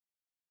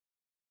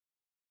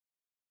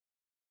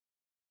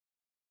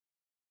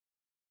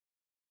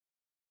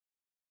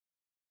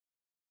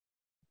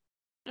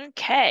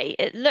Okay,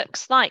 it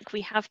looks like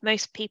we have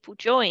most people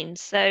joined.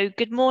 So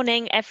good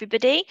morning,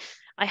 everybody.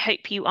 I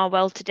hope you are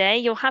well today.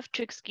 You'll have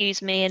to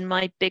excuse me in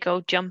my big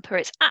old jumper.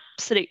 It's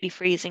absolutely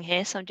freezing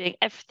here, so I'm doing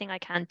everything I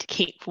can to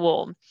keep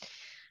warm.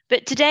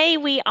 But today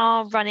we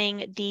are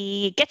running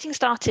the Getting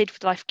Started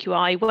with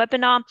LifeQI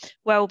webinar,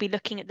 where we'll be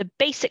looking at the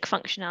basic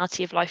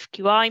functionality of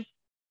LifeQI,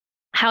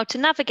 how to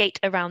navigate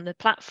around the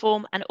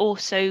platform, and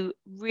also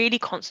really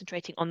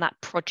concentrating on that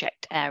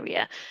project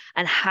area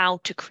and how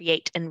to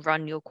create and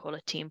run your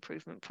quality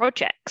improvement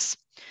projects.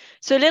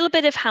 So a little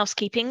bit of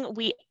housekeeping.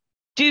 We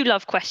do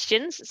love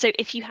questions. So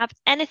if you have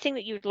anything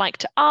that you would like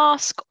to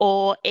ask,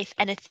 or if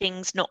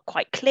anything's not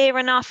quite clear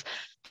enough,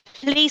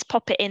 please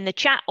pop it in the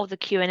chat or the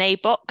Q&A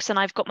box. And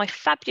I've got my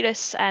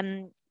fabulous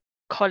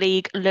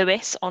colleague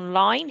Lewis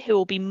online who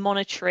will be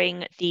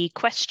monitoring the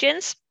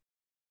questions.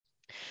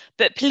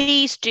 But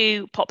please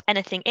do pop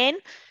anything in.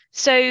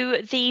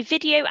 So the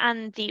video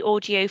and the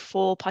audio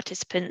for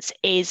participants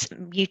is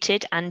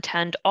muted and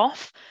turned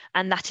off,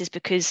 and that is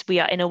because we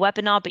are in a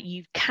webinar, but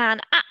you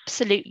can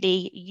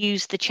absolutely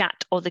use the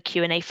chat or the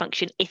Q&A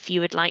function if you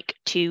would like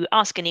to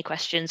ask any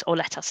questions or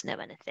let us know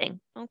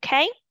anything.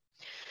 Okay,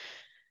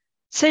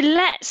 so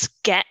let's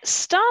get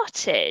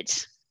started.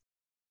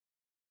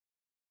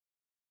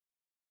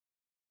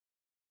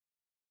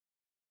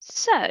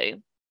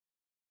 So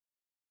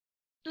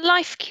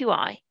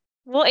LifeQI.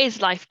 What is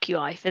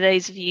LifeQI for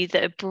those of you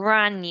that are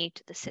brand new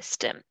to the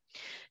system?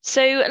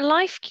 So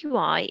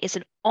LifeQI is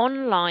an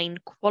online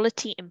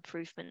quality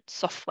improvement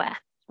software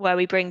where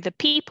we bring the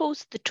people,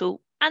 the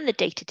tool, and the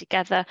data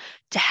together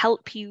to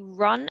help you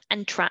run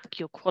and track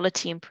your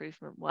quality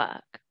improvement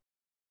work.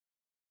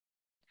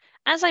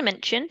 As I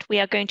mentioned, we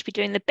are going to be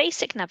doing the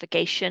basic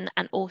navigation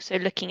and also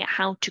looking at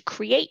how to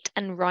create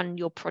and run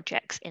your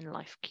projects in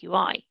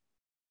LifeQI.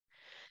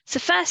 So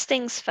first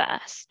things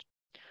first.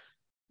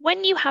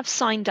 When you have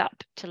signed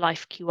up to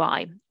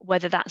LifeQI,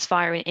 whether that's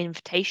via an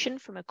invitation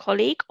from a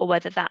colleague or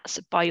whether that's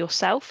by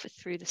yourself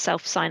through the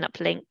self-sign-up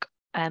link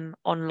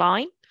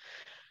online,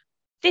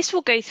 this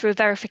will go through a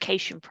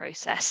verification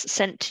process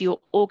sent to your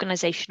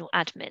organizational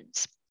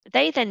admins.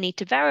 They then need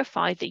to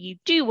verify that you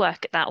do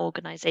work at that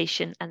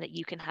organization and that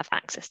you can have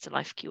access to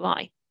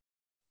LifeQI.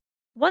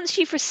 Once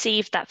you've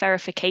received that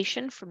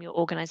verification from your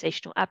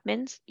organizational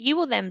admins, you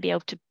will then be able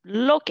to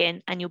log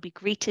in and you'll be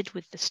greeted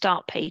with the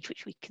start page,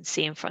 which we can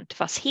see in front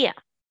of us here.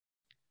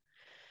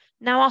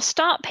 Now, our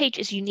start page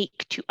is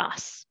unique to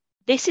us.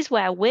 This is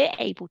where we're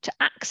able to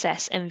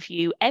access and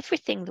view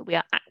everything that we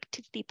are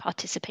actively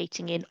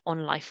participating in on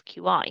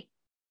LifeQI.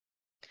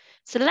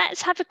 So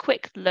let's have a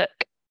quick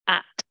look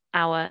at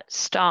our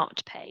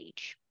start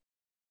page.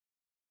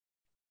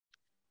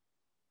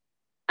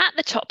 At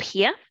the top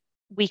here,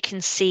 we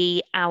can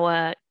see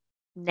our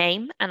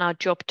name and our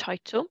job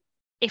title.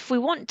 If we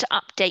want to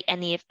update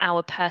any of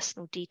our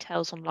personal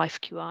details on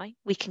LifeQI,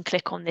 we can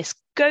click on this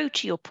Go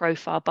to Your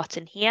Profile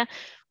button here,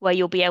 where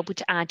you'll be able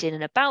to add in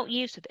an about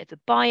you, so a bit of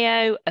a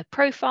bio, a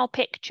profile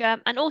picture,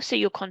 and also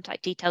your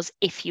contact details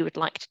if you would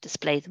like to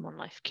display them on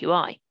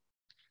LifeQI.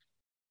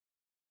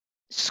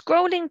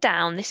 Scrolling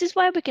down, this is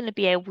where we're going to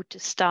be able to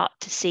start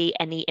to see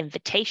any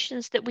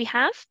invitations that we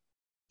have.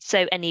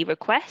 So any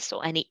requests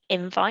or any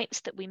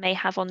invites that we may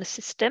have on the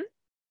system.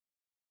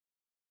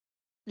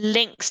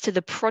 Links to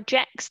the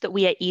projects that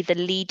we are either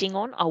leading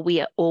on or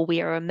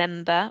we are a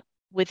member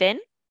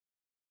within.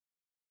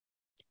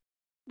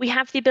 We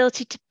have the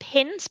ability to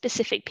pin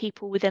specific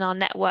people within our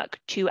network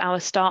to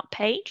our start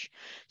page.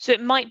 So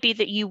it might be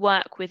that you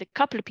work with a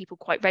couple of people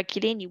quite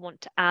regularly and you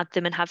want to add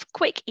them and have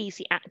quick,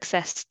 easy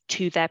access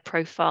to their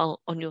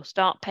profile on your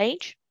start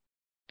page.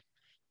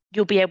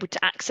 You'll be able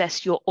to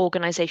access your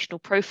organizational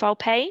profile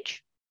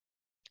page,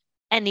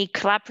 any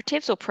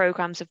collaboratives or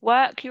programs of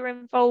work you're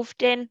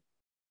involved in,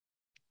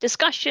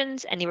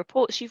 discussions, any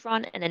reports you've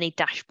run, and any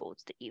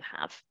dashboards that you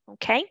have,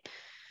 okay?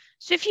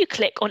 So if you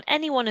click on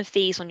any one of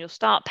these on your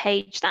start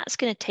page, that's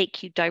going to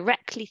take you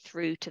directly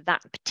through to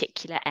that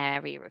particular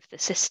area of the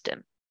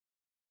system.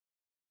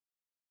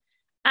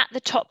 At the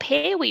top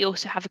here, we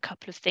also have a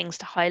couple of things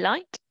to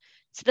highlight.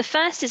 So the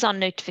first is our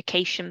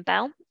notification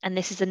bell, and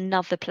this is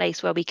another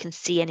place where we can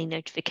see any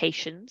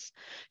notifications.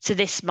 So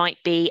this might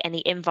be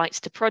any invites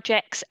to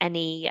projects,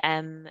 any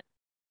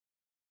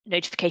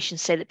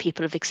notifications say that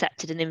people have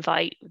accepted an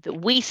invite that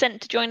we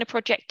sent to join a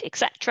project,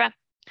 etc.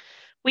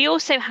 We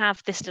also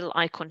have this little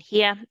icon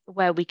here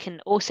where we can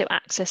also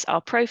access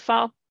our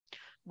profile.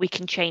 We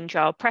can change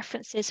our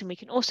preferences and we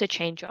can also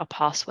change our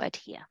password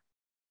here.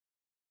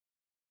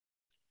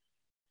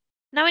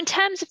 Now, in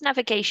terms of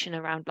navigation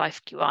around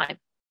LifeQI,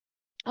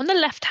 on the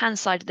left-hand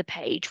side of the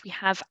page, we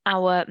have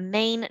our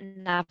main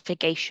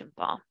navigation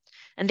bar.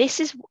 And this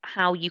is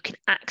how you can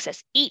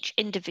access each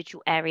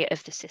individual area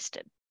of the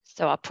system.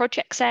 So our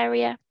projects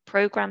area,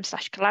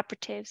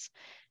 programs/collaboratives,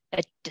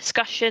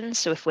 discussions.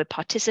 So if we're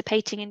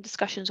participating in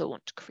discussions or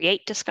want to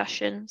create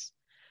discussions,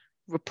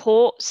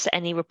 reports,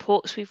 any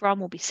reports we've run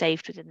will be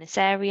saved within this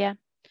area,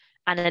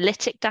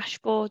 analytic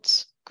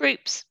dashboards,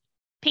 groups,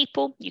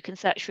 people, you can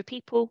search for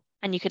people,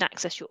 and you can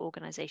access your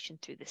organization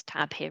through this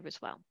tab here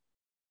as well.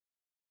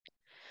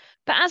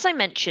 But as I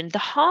mentioned, the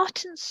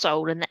heart and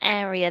soul and the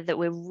area that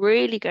we're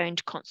really going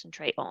to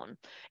concentrate on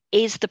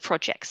is the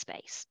project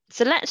space.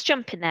 So let's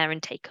jump in there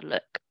and take a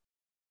look.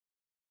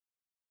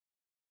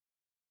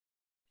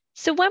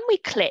 So when we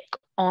click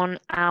on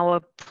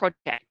our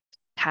project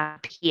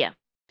tab here,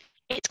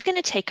 it's going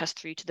to take us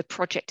through to the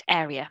project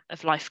area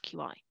of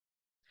LifeQI.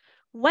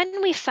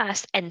 When we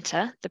first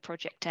enter the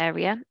project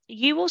area,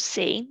 you will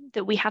see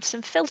that we have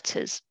some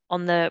filters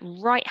on the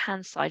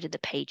right-hand side of the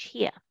page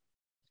here.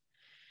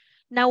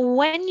 Now,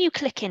 when you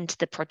click into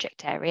the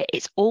project area,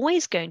 it's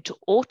always going to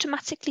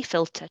automatically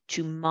filter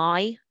to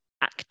my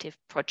active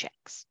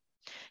projects.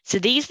 So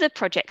these are the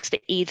projects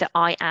that either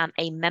I am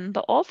a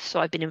member of, so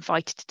I've been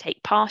invited to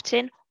take part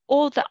in,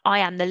 or that I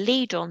am the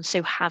lead on,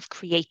 so have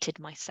created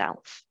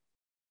myself.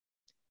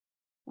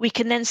 We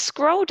can then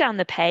scroll down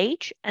the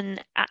page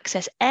and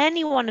access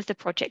any one of the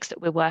projects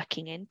that we're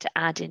working in to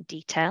add in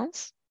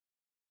details.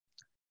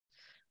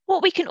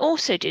 What we can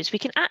also do is we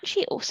can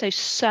actually also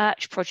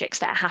search projects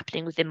that are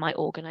happening within my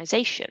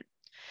organization.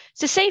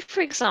 So say,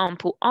 for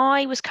example,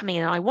 I was coming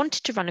in and I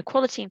wanted to run a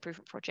quality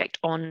improvement project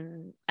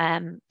on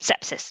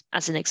sepsis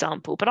as an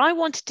example, but I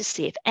wanted to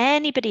see if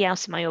anybody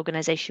else in my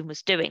organization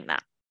was doing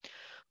that.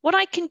 What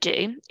I can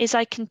do is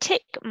I can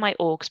tick my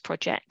org's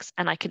projects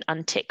and I can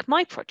untick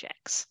my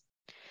projects.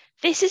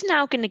 This is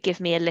now going to give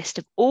me a list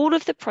of all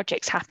of the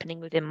projects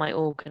happening within my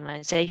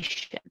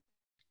organization.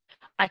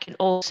 I can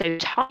also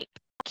type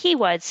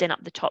keywords in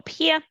up the top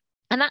here,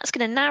 and that's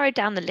going to narrow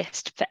down the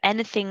list for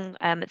anything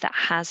that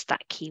has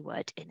that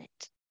keyword in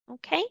it.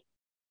 Okay.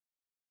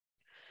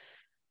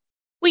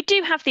 We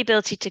do have the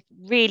ability to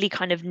really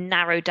kind of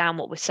narrow down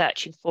what we're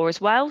searching for as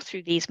well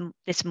through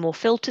this more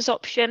filters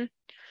option.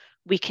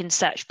 We can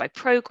search by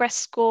progress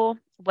score,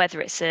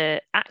 whether it's an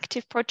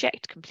active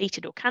project,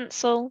 completed or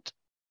cancelled,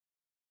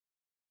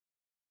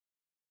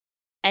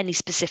 any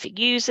specific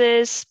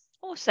users,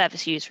 or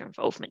service user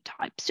involvement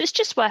type. So it's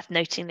just worth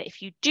noting that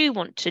if you do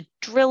want to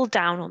drill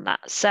down on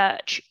that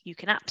search, you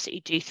can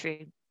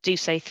absolutely do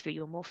so through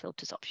your more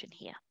filters option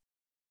here.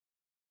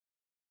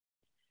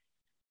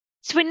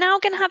 So we're now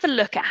going to have a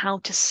look at how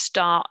to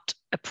start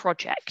a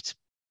project.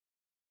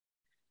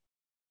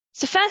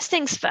 So first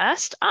things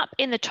first, up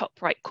in the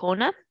top right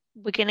corner,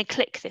 we're going to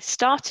click this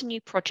Start a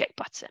New Project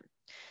button.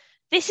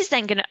 This is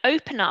then going to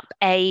open up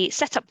a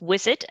setup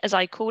wizard, as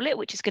I call it,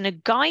 which is going to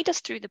guide us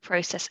through the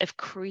process of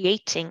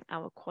creating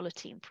our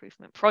quality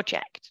improvement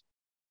project.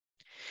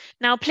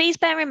 Now, please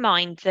bear in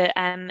mind that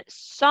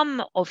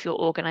some of your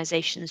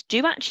organizations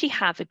do actually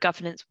have a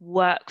governance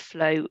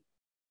workflow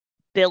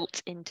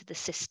built into the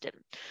system.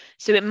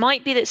 So it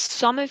might be that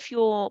some of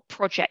your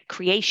project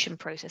creation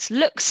process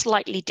looks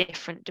slightly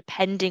different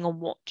depending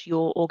on what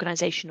your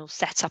organizational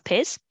setup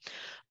is,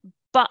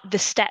 but the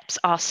steps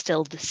are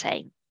still the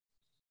same.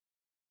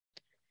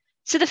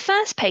 So the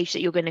first page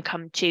that you're going to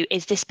come to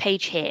is this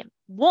page here.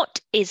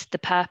 What is the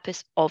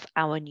purpose of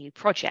our new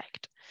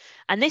project?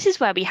 And this is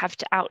where we have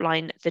to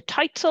outline the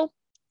title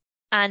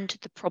and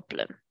the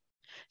problem.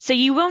 So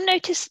you will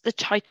notice the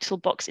title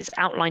box is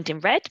outlined in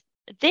red.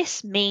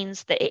 This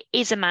means that it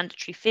is a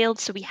mandatory field,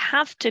 so we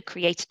have to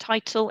create a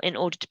title in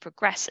order to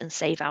progress and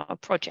save our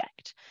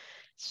project.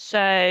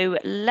 So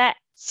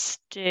let's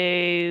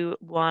do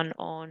one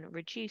on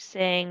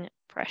reducing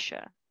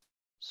pressure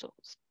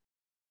sores.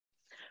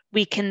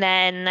 We can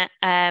then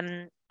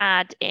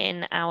add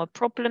in our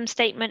problem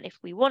statement if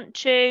we want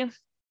to.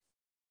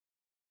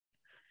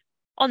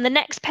 On the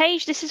next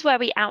page, this is where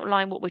we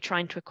outline what we're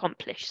trying to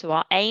accomplish. So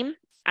our aim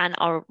and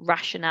our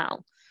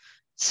rationale.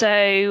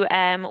 So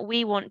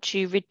we want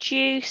to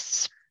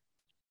reduce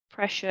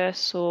pressure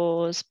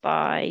sores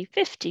by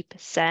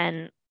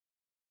 50%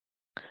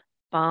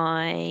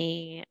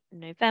 by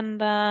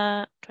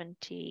November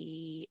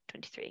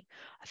 2023.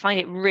 I find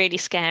it really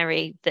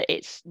scary that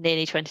it's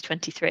nearly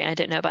 2023. I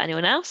don't know about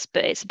anyone else,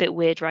 but it's a bit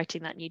weird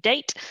writing that new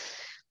date.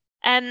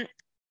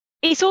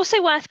 It's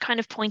also worth kind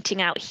of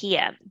pointing out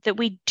here that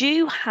we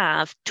do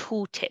have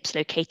tooltips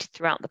located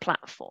throughout the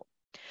platform.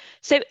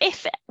 So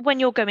if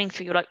when you're going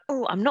through, you're like,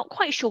 oh, I'm not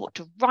quite sure what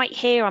to write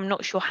here, I'm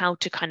not sure how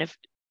to kind of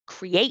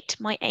create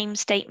my aim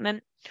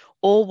statement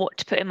or what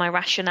to put in my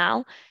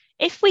rationale,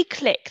 if we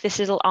click this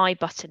little I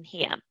button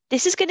here,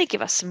 this is going to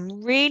give us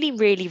some really,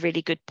 really,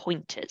 really good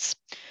pointers.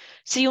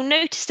 So you'll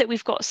notice that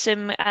we've got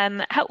some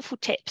helpful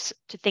tips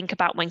to think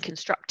about when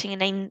constructing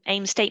an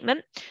aim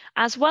statement,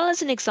 as well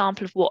as an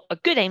example of what a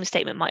good aim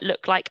statement might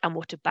look like and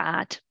what a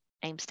bad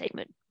aim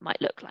statement might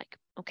look like.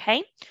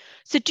 Okay,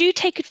 so do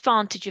take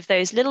advantage of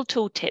those little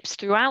tool tips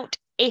throughout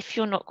if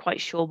you're not quite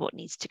sure what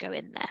needs to go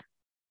in there.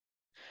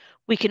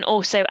 We can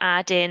also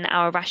add in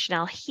our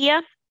rationale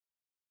here.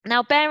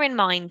 Now, bear in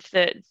mind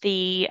that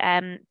the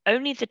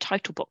only the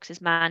title box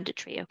is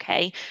mandatory,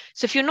 okay?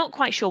 So if you're not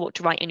quite sure what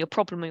to write in your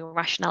problem or your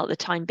rationale at the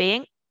time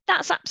being,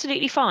 that's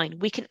absolutely fine.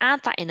 We can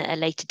add that in at a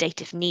later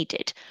date if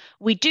needed.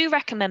 We do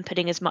recommend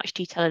putting as much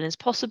detail in as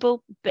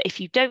possible, but if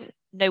you don't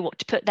know what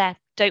to put there,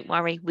 don't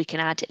worry, we can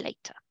add it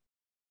later.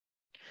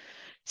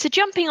 So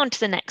jumping onto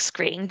the next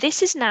screen,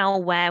 this is now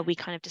where we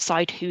kind of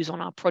decide who's on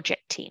our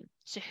project team.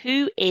 So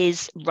who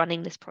is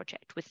running this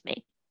project with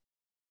me?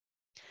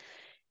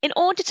 In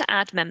order to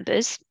add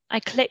members,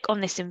 I click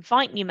on this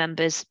Invite New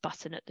Members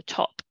button at the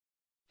top.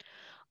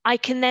 I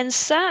can then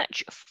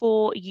search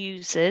for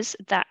users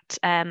that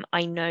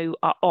I know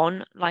are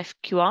on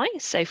LifeQI.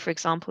 So for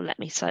example, let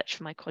me search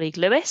for my colleague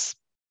Lewis.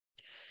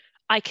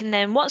 I can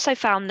then, once I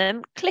found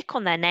them, click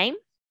on their name.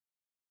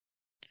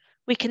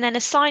 We can then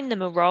assign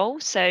them a role.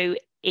 So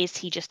is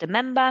he just a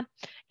member?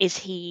 Is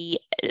he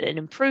an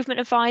improvement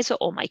advisor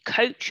or my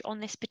coach on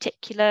this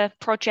particular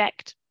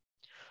project?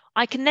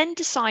 I can then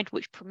decide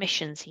which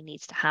permissions he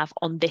needs to have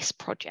on this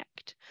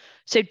project.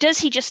 So does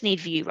he just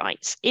need view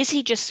rights? Is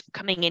he just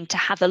coming in to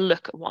have a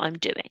look at what I'm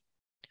doing?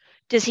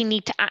 Does he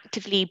need to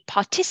actively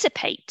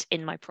participate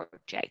in my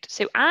project?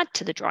 So add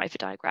to the driver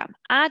diagram,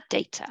 add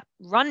data,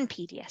 run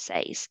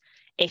PDSAs.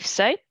 If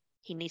so,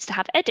 he needs to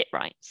have edit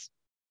rights.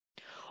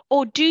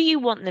 Or do you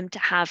want them to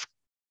have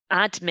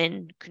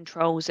admin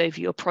controls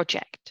over your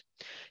project?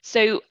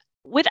 So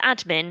with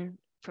admin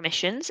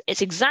permissions,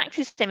 it's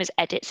exactly the same as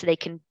edit, so they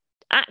can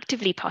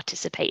actively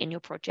participate in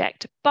your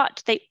project,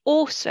 but they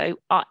also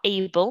are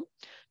able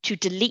to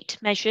delete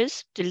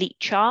measures, delete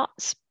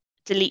charts,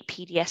 delete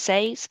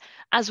PDSAs,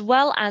 as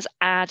well as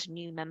add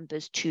new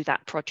members to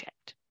that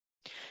project.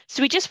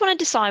 So we just want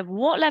to decide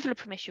what level of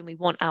permission we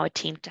want our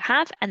team to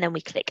have, and then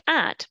we click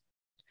add.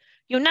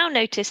 You'll now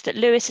notice that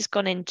Lewis has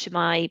gone into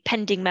my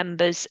pending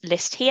members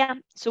list here.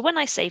 So when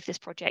I save this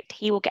project,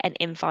 he will get an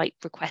invite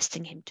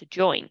requesting him to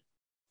join.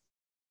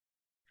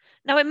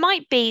 Now, it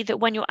might be that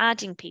when you're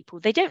adding people,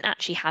 they don't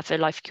actually have a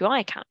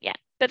LifeQI account yet,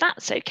 but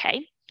that's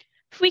okay.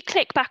 If we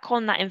click back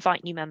on that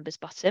Invite New Members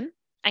button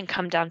and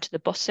come down to the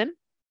bottom,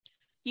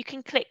 you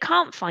can click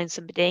Can't Find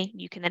Somebody.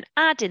 You can then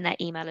add in their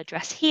email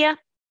address here.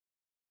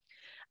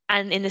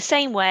 And in the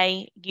same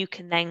way, you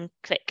can then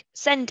click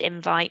Send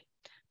Invite.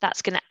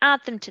 That's going to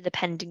add them to the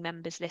pending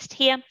members list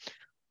here.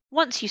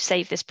 Once you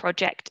save this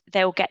project,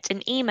 they'll get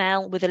an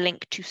email with a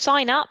link to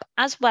sign up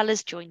as well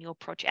as join your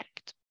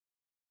project.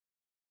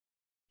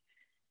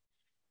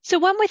 So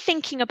when we're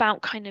thinking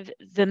about kind of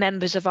the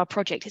members of our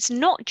project, it's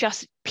not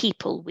just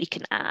people we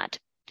can add.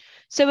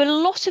 So a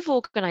lot of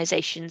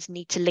organizations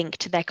need to link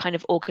to their kind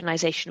of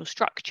organizational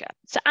structure.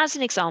 So as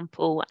an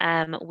example,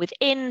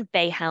 within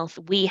Bay Health,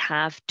 we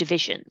have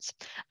divisions,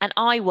 and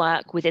I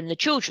work within the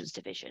children's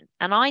division,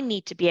 and I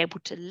need to be able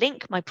to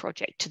link my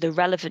project to the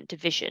relevant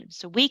division.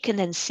 So we can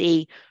then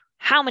see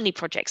how many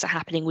projects are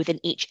happening within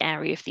each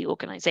area of the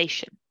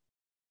organization.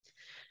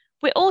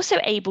 We're also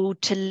able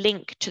to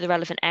link to the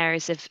relevant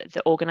areas of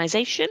the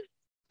organization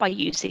by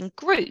using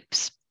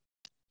groups.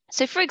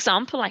 So for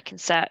example, I can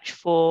search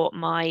for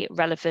my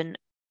relevant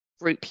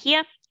group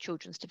here,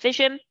 Children's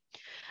Division,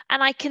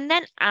 and I can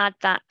then add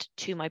that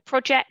to my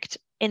project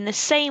in the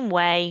same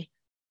way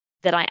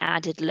that I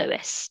added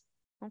Lewis.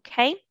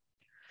 Okay.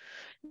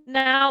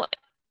 Now,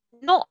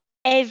 not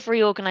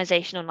every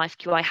organization on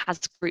LifeQI has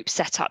groups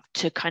set up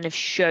to kind of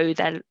show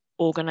their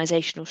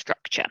organizational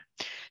structure.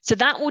 So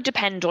that will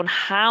depend on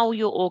how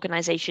your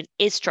organization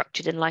is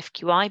structured in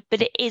LifeQI,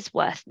 but it is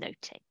worth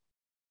noting.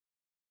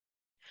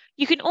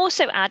 You can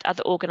also add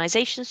other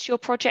organizations to your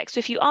project. So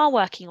if you are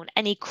working on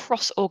any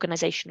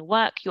cross-organizational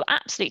work, you're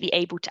absolutely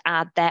able to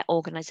add their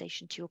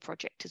organization to your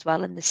project as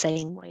well in the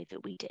same way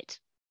that we did.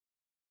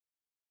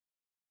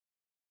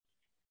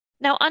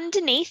 Now,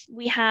 underneath,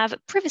 we have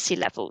privacy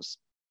levels.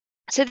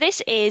 So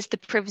this is the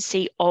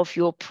privacy of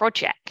your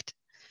project.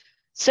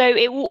 So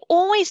it will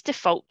always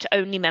default to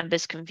only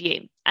members can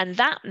view. And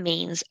that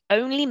means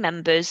only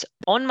members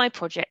on my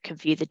project can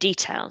view the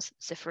details.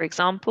 So for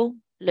example,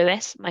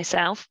 Lewis,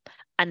 myself,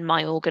 and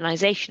my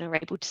organization are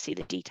able to see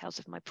the details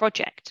of my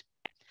project.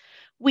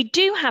 We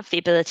do have the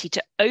ability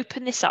to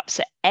open this up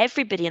so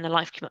everybody in the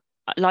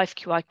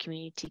LifeQI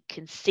community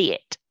can see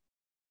it.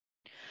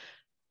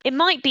 It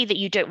might be that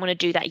you don't want to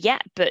do that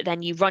yet, but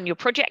then you run your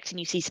project and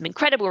you see some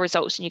incredible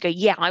results and you go,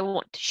 yeah, I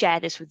want to share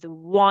this with the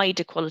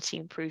wider quality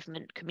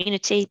improvement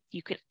community.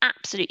 You can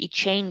absolutely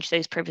change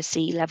those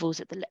privacy levels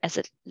at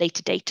a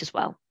later date as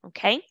well,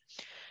 okay?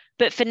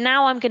 But for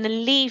now, I'm going to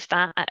leave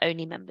that at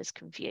only members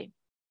can view.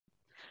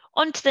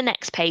 On to the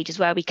next page is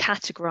where we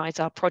categorize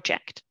our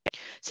project.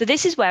 So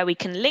this is where we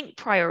can link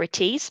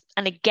priorities.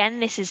 And again,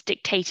 this is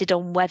dictated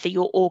on whether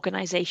your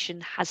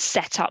organization has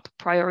set up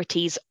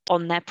priorities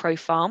on their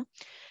profile.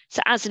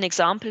 So as an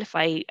example, if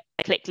I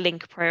click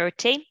link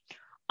priority,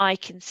 I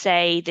can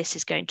say this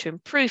is going to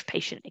improve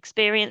patient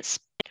experience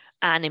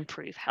and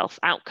improve health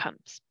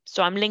outcomes.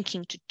 So I'm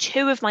linking to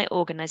two of my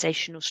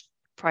organizational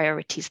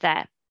priorities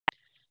there.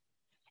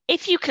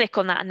 If you click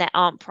on that and there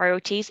aren't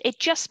priorities, it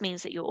just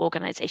means that your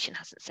organization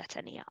hasn't set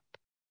any up.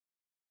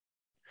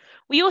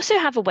 We also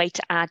have a way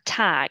to add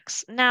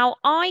tags. Now,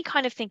 I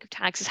kind of think of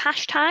tags as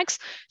hashtags.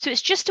 So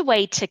it's just a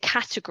way to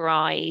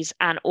categorize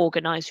and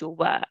organize your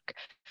work.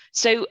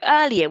 So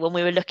earlier, when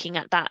we were looking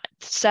at that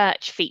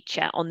search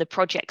feature on the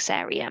projects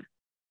area,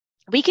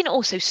 we can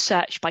also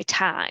search by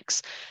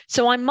tags.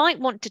 So I might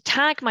want to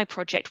tag my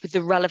project with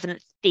the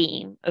relevant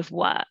theme of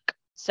work.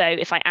 So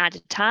if I add a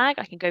tag,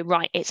 I can go,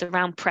 right, it's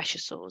around pressure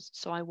sores.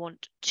 So I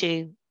want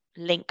to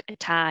link a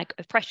tag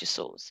of pressure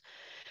source.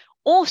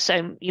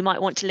 Also, you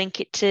might want to link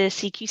it to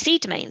CQC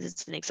domains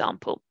as an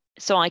example.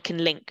 So I can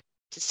link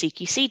to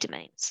CQC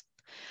domains.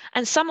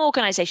 And some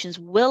organizations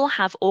will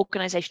have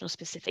organizational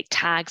specific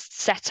tags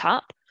set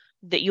up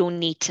that you'll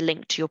need to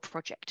link to your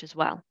project as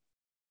well.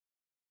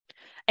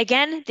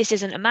 Again, this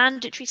isn't a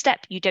mandatory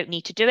step. You don't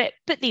need to do it,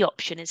 but the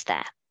option is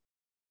there.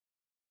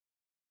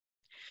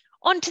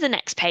 On to the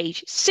next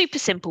page, super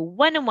simple.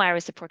 When and where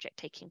is the project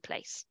taking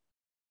place?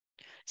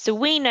 So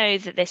we know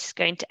that this is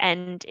going to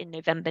end in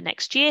November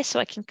next year, so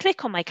I can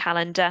click on my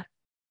calendar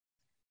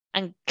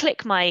and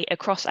click my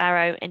across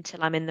arrow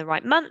until I'm in the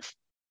right month.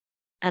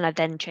 And I've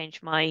then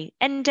changed my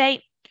end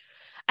date.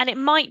 And it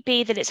might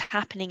be that it's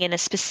happening in a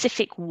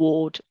specific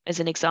ward as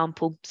an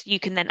example. So you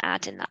can then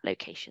add in that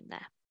location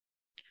there.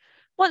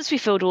 Once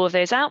we've filled all of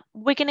those out,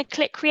 we're going to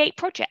click Create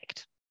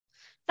Project.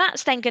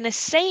 That's then going to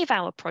save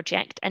our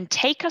project and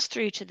take us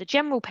through to the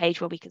general page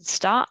where we can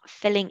start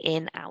filling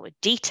in our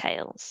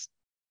details.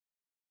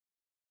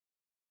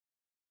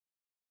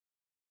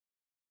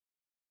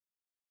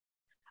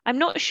 I'm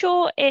not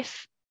sure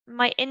if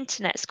my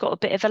internet's got a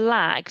bit of a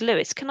lag.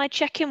 Lewis, can I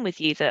check in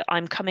with you that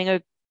I'm coming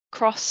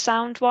across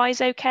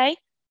sound-wise okay?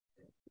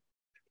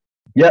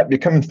 Yeah, you're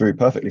coming through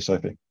perfectly,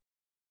 Sophie.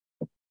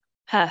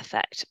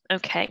 Perfect.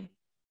 Okay.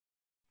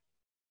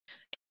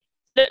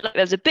 Looked like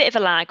there's a bit of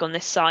a lag on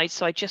this side,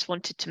 so I just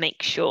wanted to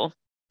make sure.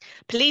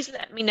 Please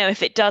let me know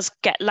if it does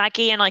get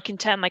laggy and I can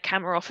turn my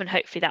camera off and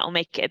hopefully that will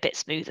make it a bit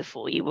smoother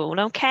for you all,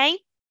 okay?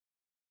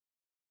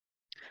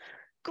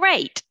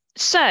 Great.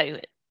 So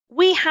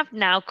we have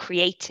now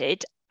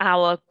created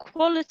our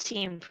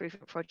quality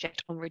improvement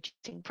project on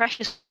reducing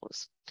pressure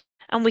scores.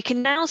 And we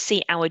can now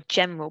see our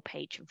general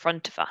page in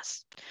front of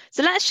us.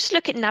 So let's just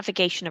look at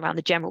navigation around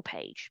the general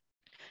page.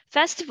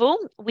 First of all,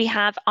 we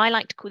have, I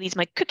like to call these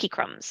my cookie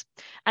crumbs.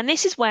 And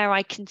this is where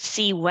I can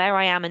see where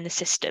I am in the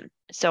system.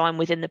 So I'm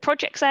within the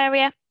projects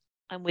area,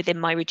 I'm within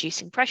my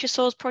reducing pressure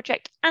source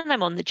project, and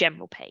I'm on the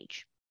general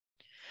page.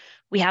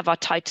 We have our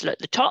title at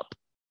the top.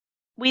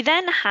 We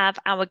then have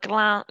our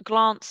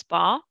glance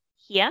bar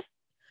here,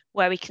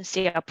 where we can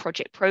see our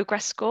project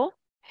progress score,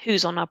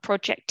 who's on our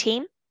project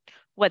team,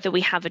 whether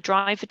we have a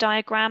driver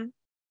diagram,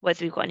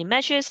 whether we've got any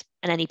measures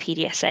and any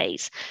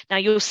PDSAs. Now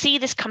you'll see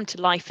this come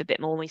to life a bit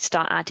more when we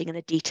start adding in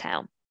the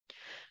detail.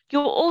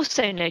 You'll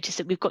also notice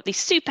that we've got these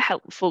super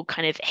helpful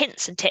kind of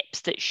hints and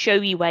tips that show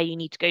you where you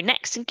need to go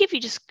next and give you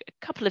just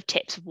a couple of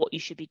tips of what you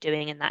should be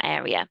doing in that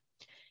area.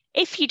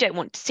 If you don't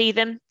want to see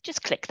them,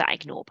 just click that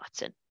ignore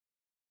button.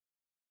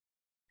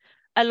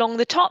 Along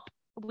the top,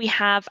 we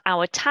have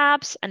our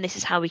tabs, and this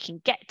is how we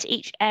can get to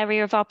each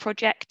area of our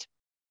project.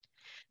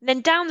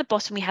 Then down the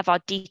bottom, we have our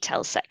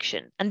details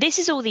section. And this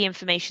is all the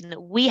information that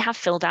we have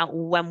filled out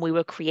when we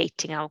were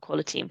creating our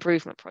quality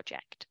improvement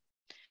project.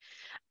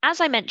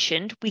 As I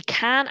mentioned, we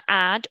can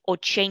add or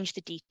change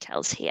the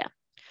details here.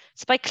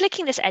 So by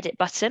clicking this edit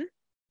button,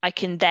 I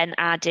can then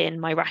add in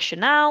my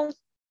rationale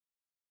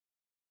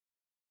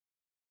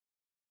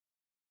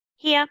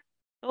here.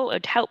 Oh, it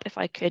would help if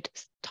I could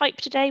type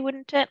today,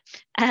 wouldn't it?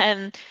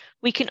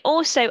 We can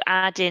also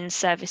add in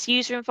service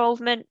user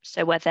involvement.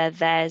 So whether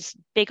there's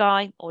big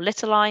I or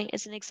little I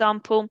as an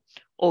example,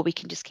 or we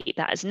can just keep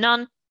that as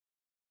none.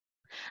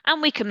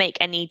 And we can make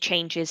any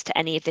changes to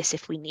any of this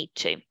if we need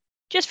to.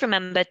 Just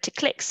remember to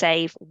click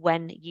save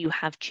when you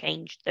have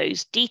changed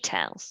those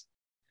details.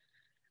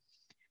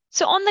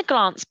 So on the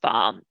glance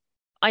bar,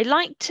 I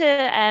like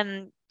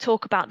to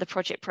talk about the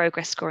project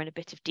progress score in a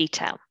bit of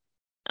detail.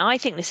 I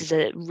think this is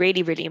a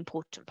really, really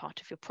important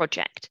part of your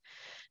project.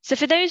 So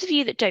for those of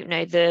you that don't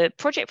know, the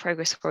project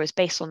progress score is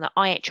based on the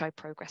IHI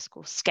progress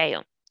score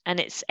scale. And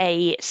it's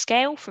a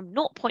scale from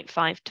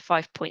 0.5 to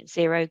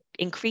 5.0,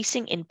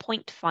 increasing in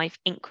 0.5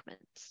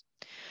 increments.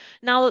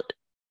 Now,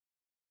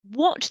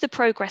 what the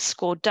progress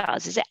score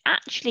does is it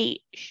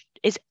actually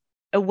is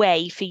a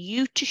way for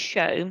you to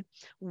show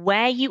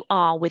where you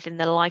are within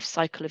the life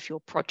cycle of your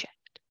project.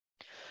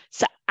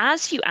 So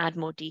as you add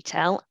more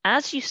detail,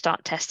 as you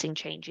start testing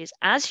changes,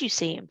 as you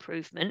see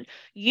improvement,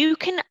 you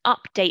can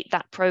update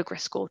that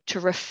progress score to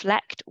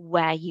reflect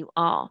where you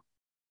are.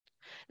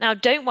 Now,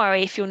 don't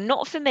worry if you're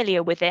not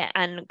familiar with it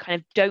and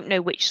kind of don't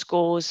know which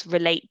scores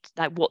relate,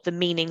 like what the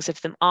meanings of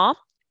them are.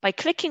 By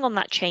clicking on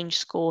that change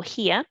score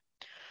here,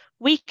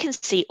 we can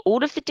see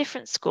all of the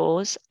different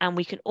scores, and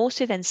we can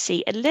also then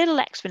see a little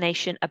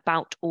explanation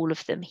about all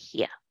of them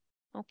here.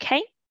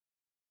 Okay.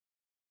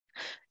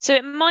 So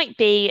it might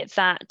be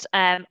that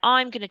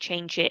I'm going to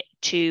change it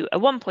to a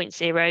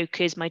 1.0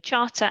 because my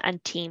charter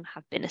and team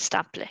have been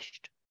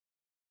established.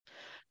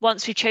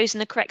 Once we've chosen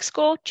the correct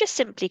score, just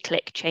simply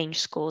click change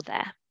score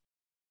there.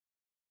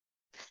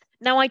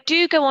 Now, I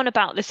do go on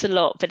about this a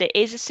lot, but it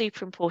is a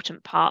super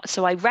important part.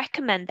 So I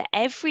recommend that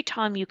every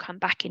time you come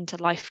back into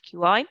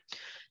LifeQI,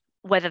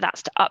 whether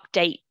that's to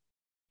update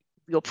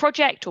your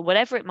project or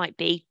whatever it might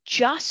be,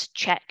 just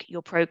check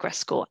your progress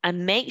score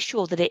and make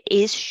sure that it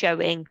is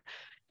showing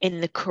in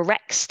the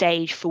correct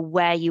stage for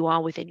where you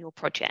are within your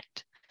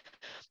project.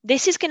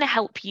 This is going to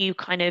help you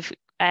kind of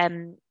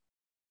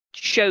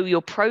show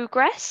your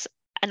progress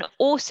And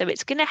also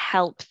it's going to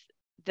help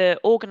the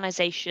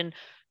organization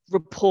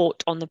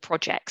report on the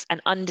projects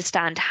and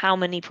understand how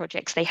many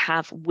projects they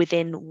have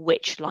within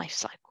which life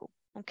cycle.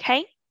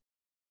 Okay.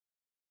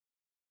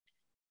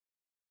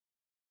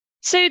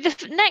 So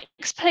the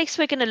next place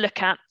we're going to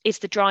look at is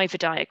the driver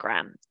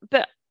diagram.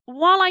 But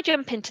while I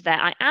jump into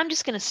that, I am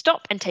just going to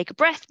stop and take a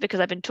breath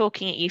because I've been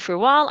talking at you for a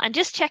while and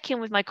just check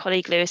in with my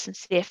colleague Lewis and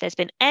see if there's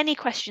been any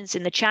questions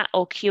in the chat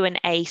or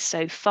Q&A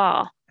so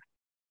far.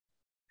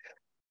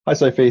 Hi,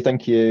 Sophie.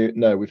 Thank you.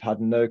 No, we've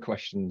had no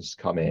questions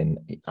come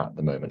in at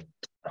the moment.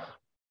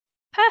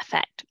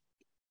 Perfect.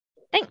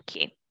 Thank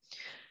you.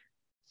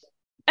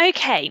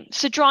 Okay,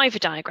 so driver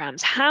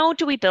diagrams. How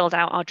do we build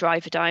out our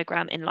driver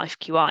diagram in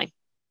LifeQI?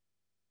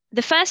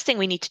 The first thing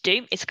we need to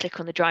do is click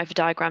on the driver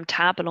diagram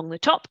tab along the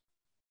top.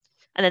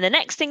 And then the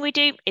next thing we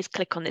do is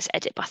click on this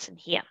edit button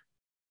here.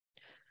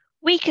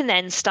 We can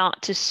then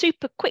start to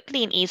super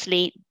quickly and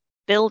easily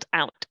build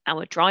out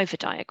our driver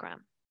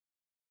diagram.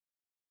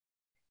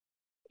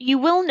 You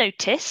will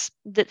notice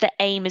that the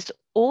aim is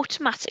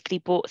automatically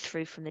brought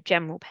through from the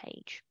general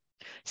page.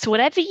 So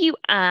whatever you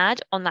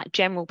add on that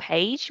general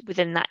page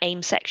within that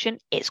aim section,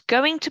 it's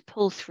going to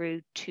pull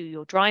through to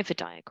your driver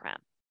diagram.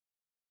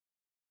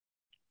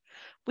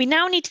 We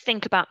now need to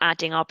think about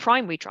adding our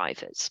primary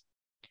drivers.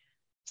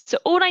 So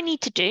all I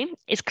need to do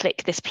is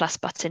click this plus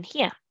button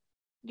here.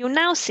 You'll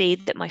now see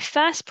that my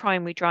first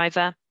primary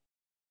driver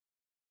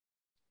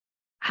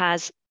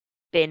has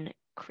been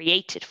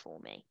created for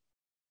me.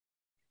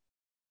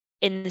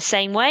 In the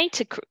same way,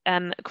 to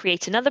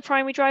create another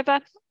primary driver,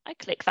 I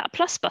click that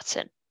plus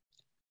button.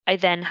 I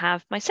then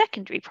have my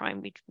second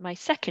primary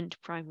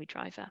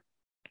driver.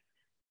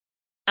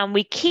 And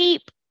we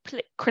keep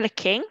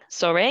clicking,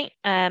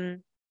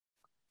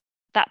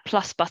 that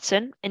plus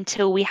button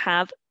until we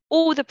have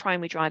all the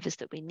primary drivers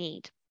that we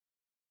need.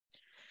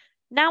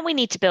 Now we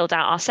need to build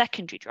out our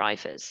secondary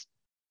drivers.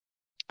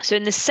 So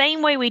in the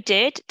same way we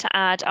did to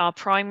add our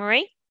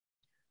primary,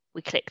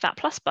 we click that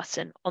plus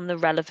button on the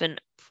relevant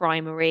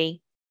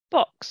primary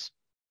box.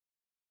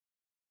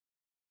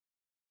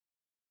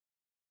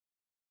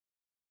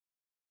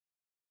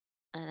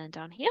 And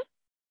down here.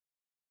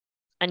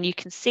 And you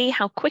can see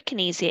how quick and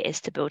easy it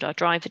is to build our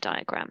driver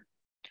diagram.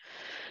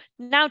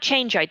 Now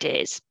change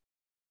ideas.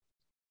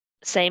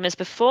 Same as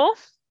before.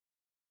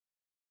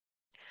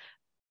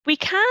 We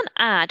can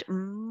add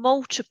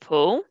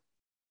multiple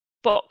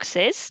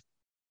boxes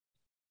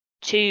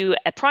to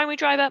a primary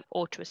driver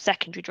or to a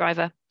secondary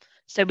driver.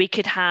 So we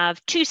could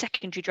have two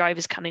secondary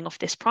drivers coming off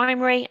this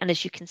primary. And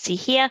as you can see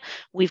here,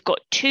 we've got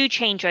two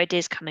change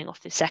ideas coming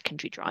off the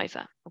secondary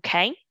driver,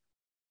 okay?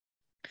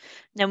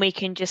 Then we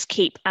can just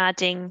keep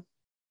adding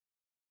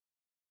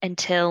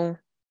until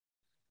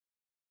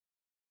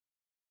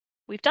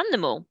we've done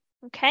them all,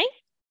 okay?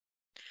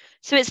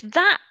 So it's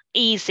that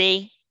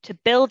easy to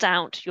build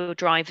out your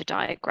driver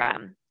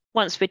diagram.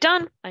 Once we're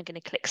done, I'm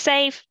going to click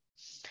save.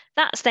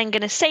 That's then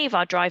going to save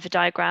our driver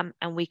diagram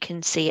and we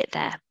can see it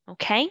there,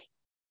 okay?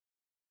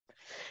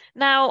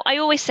 Now, I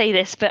always say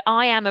this, but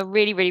I am a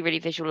really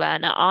visual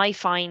learner. I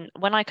find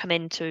when I come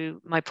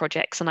into my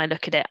projects and I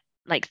look at it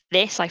like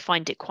this, I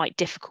find it quite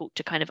difficult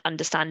to kind of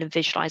understand and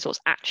visualize what's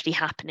actually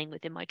happening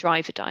within my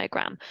driver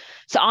diagram.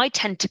 So I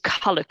tend to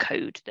color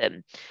code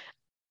them.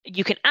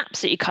 You can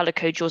absolutely color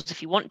code yours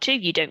if you want to,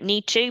 you don't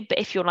need to, but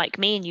if you're like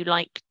me and you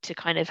like to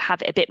kind of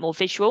have it a bit more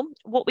visual,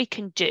 what we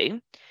can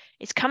do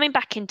is coming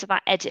back into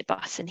that edit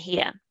button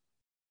here.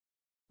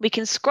 We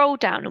can scroll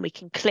down and we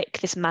can click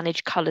this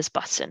manage colors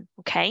button,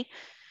 okay?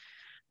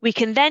 We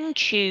can then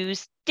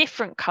choose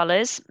different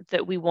colors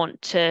that we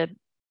want to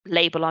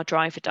label our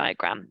driver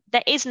diagram.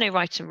 There is no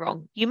right and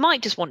wrong. You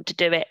might just want to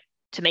do it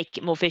to make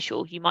it more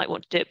visual. You might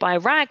want to do it by a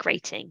RAG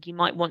rating. You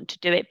might want to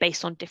do it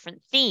based on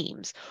different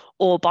themes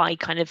or by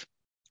kind of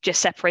just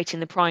separating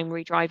the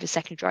primary drivers,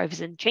 secondary drivers,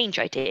 and change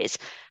ideas.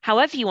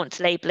 However you want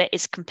to label it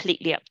is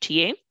completely up to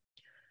you.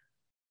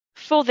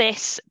 For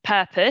this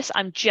purpose,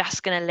 I'm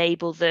just going to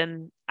label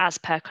them as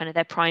per kind of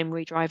their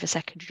primary driver,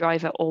 secondary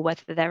driver, or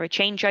whether they're a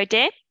change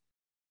idea.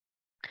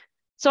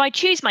 So I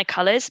choose my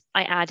colors,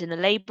 I add in a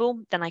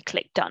label, then I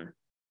click done.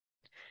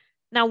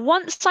 Now,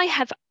 once I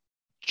have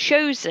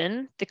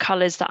chosen the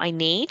colors that I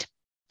need,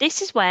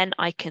 this is when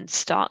I can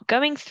start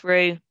going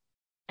through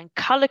and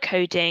color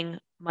coding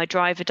my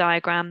driver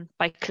diagram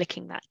by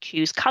clicking that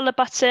choose color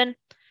button.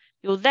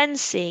 You'll then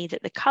see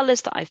that the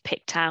colors that I've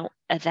picked out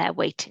are there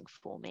waiting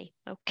for me,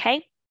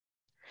 okay?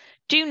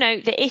 Do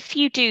note that if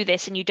you do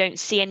this and you don't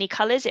see any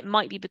colors, it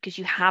might be because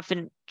you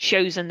haven't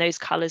chosen those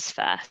colors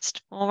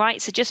first, all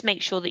right? So just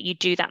make sure that you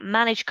do that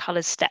manage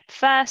colors step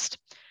first,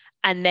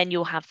 and then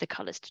you'll have the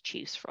colors to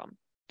choose from.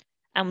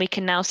 And we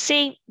can now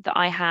see that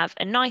I have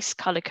a nice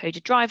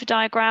color-coded driver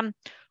diagram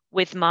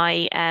with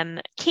my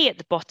key at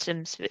the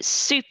bottom, so it's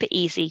super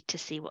easy to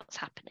see what's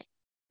happening,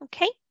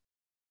 okay?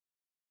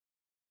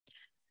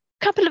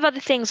 A couple of other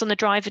things on the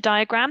driver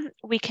diagram.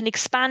 We can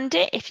expand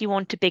it if you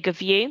want a bigger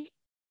view.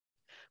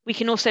 We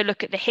can also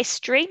look at the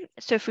history.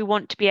 So if we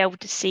want to be able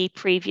to see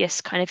previous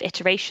kind of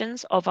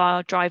iterations of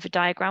our driver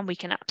diagram, we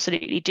can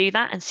absolutely do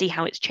that and see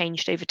how it's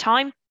changed over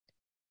time.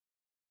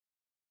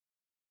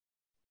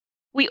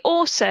 We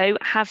also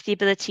have the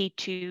ability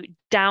to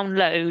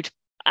download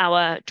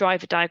our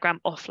driver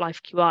diagram off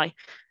LiveQI.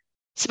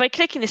 So by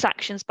clicking this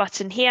Actions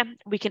button here,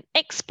 we can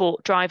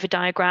export driver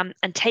diagram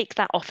and take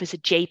that off as a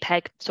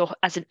JPEG, so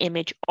as an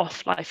image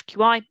off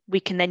LiveQI. We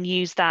can then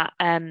use that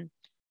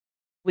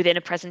within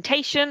a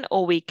presentation,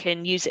 or we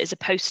can use it as a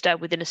poster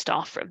within a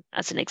staff room,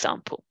 as an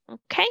example.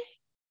 Okay,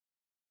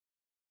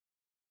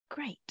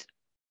 great.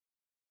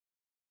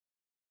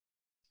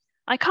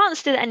 I can't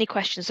see that any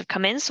questions have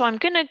come in, so I'm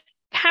going to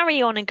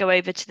carry on and go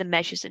over to the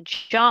measures and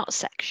charts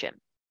section.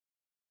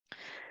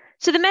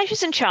 So the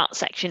measures and charts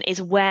section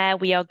is where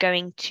we are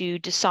going to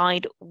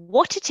decide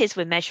what it is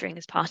we're measuring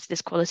as part of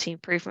this quality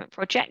improvement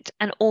project,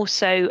 and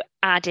also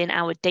add in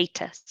our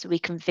data so we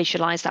can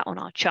visualize that on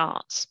our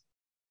charts.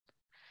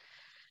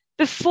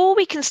 Before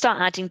we can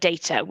start adding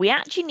data, we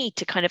actually need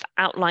to kind of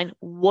outline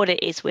what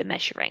it is we're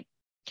measuring.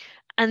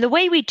 And the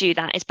way we do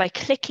that is by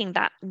clicking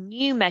that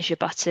new measure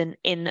button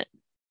in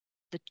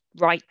the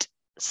right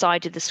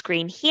side of the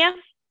screen here.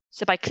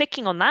 So by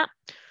clicking on that,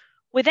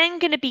 we're then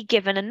going to be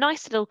given a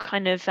nice little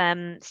kind of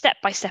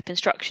step-by-step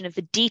instruction of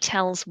the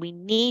details we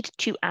need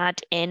to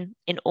add in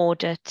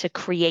order to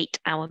create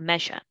our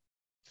measure.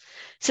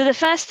 So the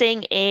first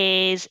thing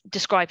is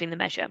describing the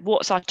measure.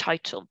 What's our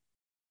title?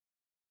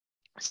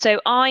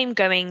 So I'm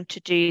going to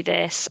do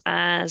this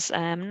as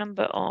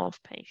number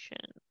of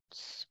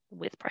patients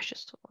with pressure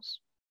sores.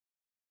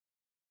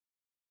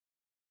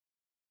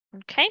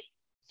 Okay.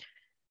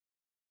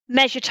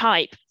 Measure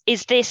type.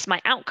 Is this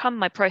my outcome,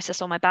 my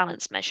process, or my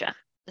balance measure?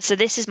 So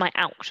this is my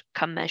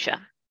outcome measure.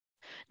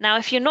 Now,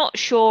 if you're not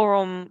sure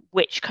on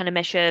which kind of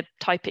measure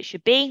type it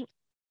should be,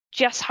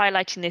 just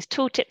highlighting those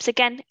tooltips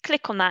again,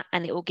 click on that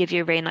and it will give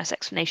you a really nice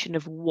explanation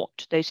of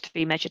what those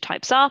three measure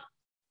types are.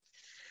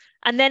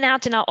 And then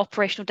add in our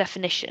operational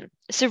definition.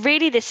 So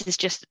really this is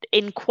just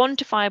in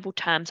quantifiable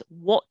terms,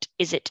 what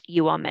is it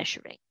you are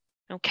measuring?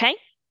 Okay.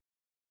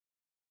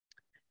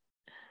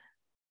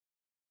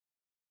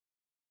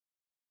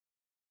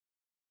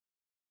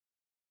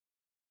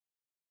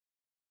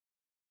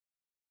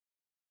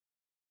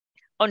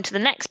 On to the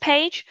next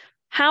page.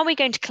 How are we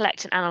going to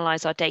collect and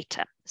analyze our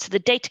data? So the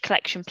data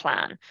collection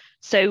plan.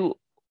 So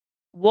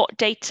what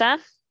data,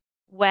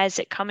 where's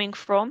it coming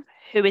from,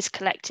 who is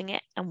collecting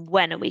it, and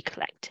when are we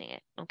collecting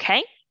it?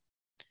 Okay.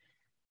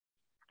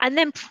 And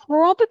then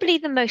probably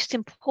the most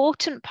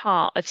important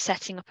part of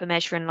setting up a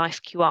measure in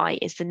LiveQI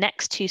is the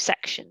next two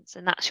sections,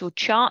 and that's your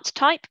chart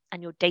type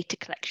and your data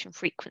collection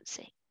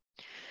frequency.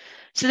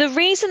 So the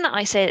reason that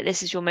I say that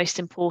this is your most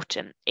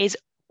important is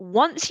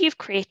once you've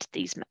created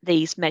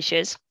these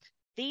measures,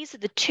 these are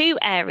the two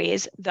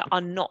areas that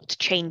are not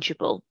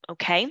changeable,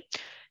 okay?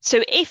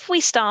 So if we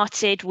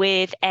started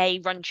with a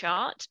run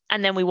chart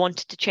and then we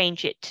wanted to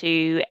change it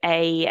to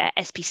a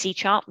SPC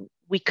chart,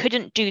 we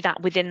couldn't do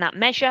that within that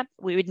measure.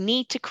 We would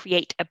need to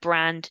create a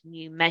brand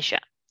new measure.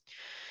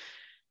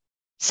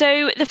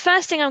 So the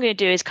first thing I'm going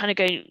to do is kind of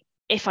go,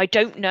 if I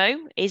don't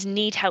know, is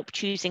need help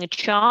choosing a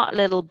chart,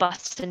 little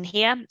button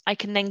here. I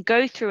can then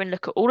go through and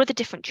look at all of the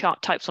different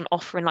chart types on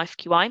offer in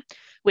LiveQI,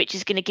 which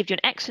is going to give you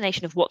an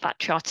explanation of what that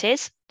chart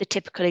is, the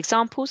typical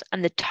examples,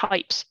 and the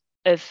types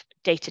of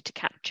data to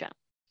capture.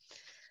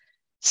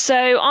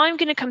 So I'm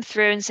going to come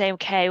through and say,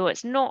 okay, well,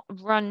 it's not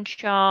run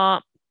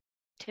chart.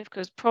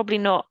 Typical is probably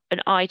not an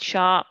eye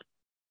chart,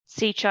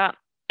 C chart.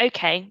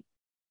 Okay,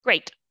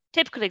 great.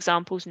 Typical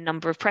examples,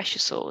 number of pressure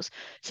sores.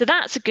 So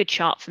that's a good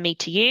chart for me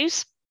to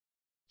use.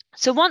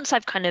 So once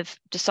I've kind of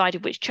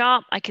decided which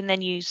chart, I can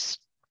then use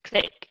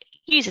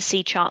a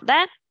C chart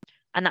there,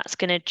 and that's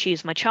going to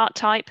choose my chart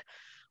type.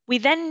 We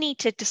then need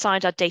to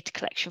decide our data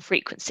collection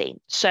frequency.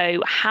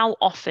 So how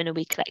often are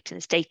we collecting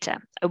this data?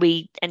 Are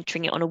we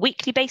entering it on a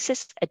weekly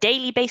basis, a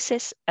daily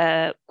basis,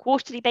 a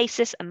quarterly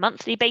basis, a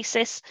monthly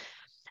basis?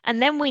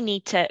 And then we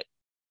need to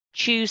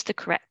choose the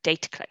correct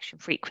data collection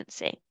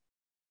frequency.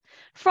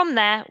 From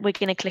there, we're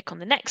going to click on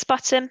the next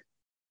button.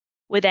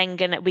 We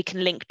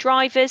can link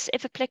drivers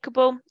if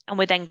applicable, and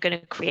we're then going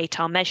to create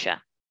our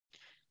measure.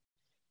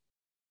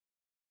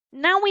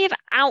 Now we have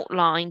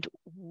outlined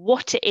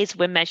what it is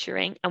we're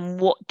measuring and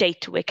what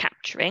data we're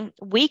capturing,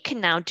 we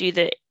can now do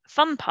the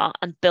fun part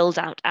and build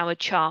out our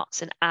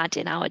charts and add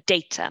in our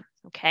data,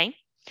 okay?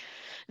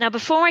 Now,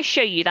 before I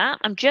show you that,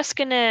 I'm just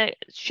going to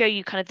show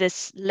you kind of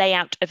this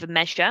layout of a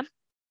measure.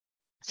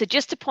 So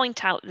just to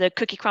point out the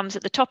cookie crumbs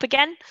at the top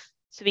again,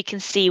 so we can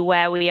see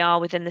where we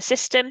are within the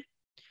system.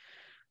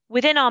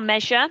 Within our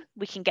measure,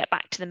 we can get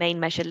back to the main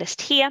measure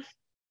list here.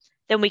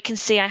 Then we can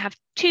see I have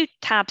two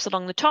tabs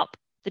along the top,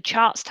 the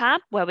charts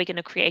tab, where we're going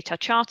to create our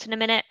chart in a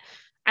minute,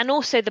 and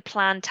also the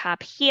plan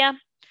tab here.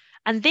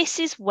 And this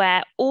is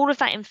where all of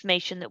that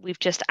information that we've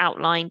just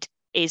outlined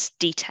is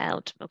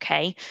detailed,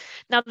 okay?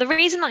 Now, the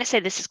reason I say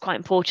this is quite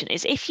important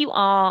is if you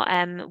are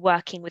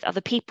working with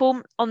other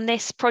people on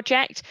this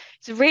project,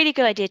 it's a really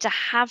good idea to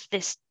have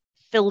this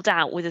filled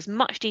out with as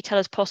much detail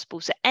as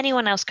possible so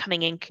anyone else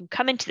coming in can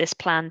come into this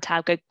plan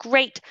tab, go,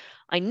 great,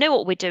 I know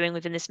what we're doing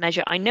within this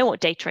measure, I know what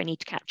data I need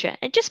to capture.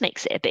 It just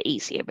makes it a bit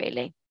easier,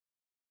 really.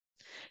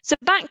 So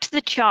back to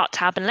the chart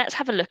tab, and let's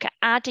have a look at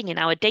adding in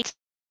our data.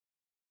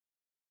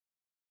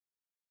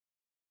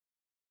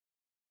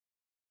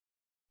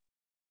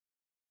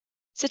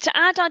 So to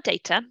add our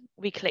data,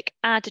 we click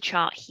Add a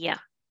Chart here.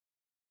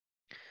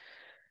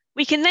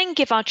 We can then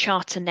give our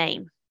chart a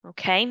name.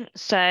 Okay,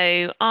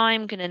 so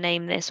I'm going to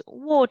name this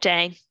War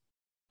Day.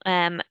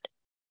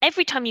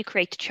 Every time you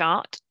create a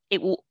chart,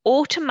 it will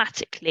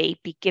automatically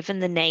be given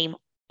the name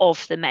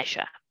of the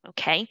measure.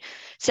 Okay,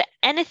 so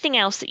anything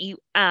else that you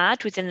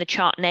add within the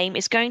chart name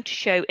is going to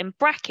show in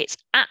brackets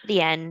at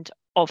the end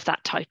of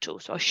that title.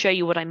 So I'll show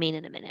you what I mean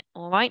in a minute.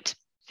 All right.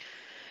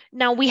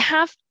 Now we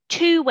have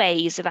two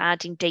ways of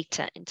adding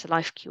data into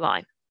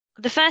LifeQI.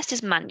 The first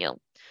is manual.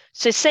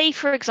 So say,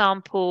 for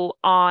example,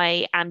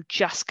 I am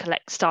just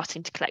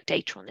starting to collect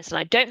data on this and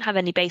I don't have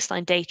any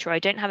baseline data, I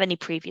don't have any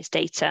previous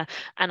data,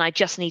 and I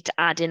just need to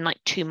add in like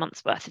 2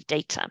 months worth of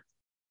data.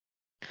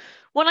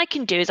 What I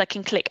can do is I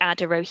can click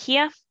Add a Row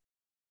here.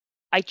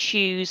 I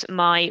choose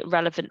my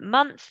relevant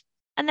month,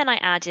 and then I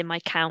add in my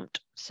count.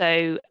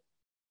 So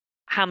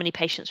how many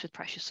patients with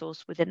pressure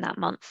sores within that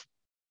month.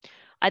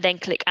 I then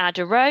click Add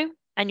a Row,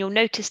 and you'll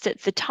notice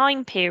that the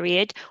time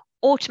period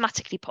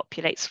automatically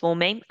populates for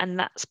me, and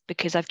that's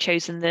because I've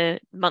chosen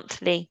the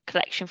monthly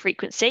collection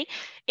frequency.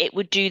 It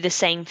would do the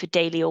same for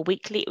daily or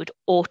weekly. It would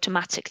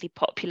automatically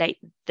populate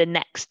the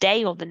next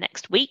day or the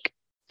next week.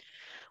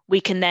 We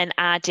can then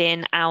add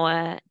in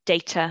our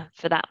data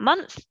for that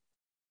month,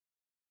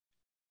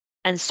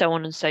 and so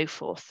on and so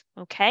forth.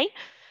 Okay,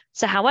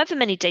 so however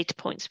many data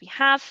points we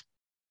have,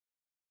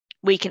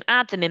 we can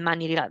add them in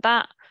manually like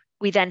that.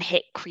 We then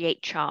hit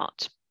Create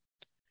Chart.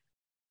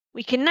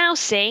 We can now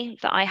see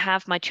that I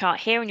have my chart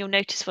here, and you'll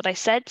notice what I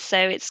said. So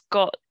it's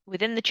got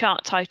within the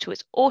chart title,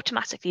 it's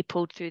automatically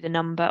pulled through the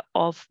number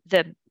of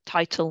the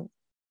title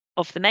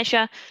of the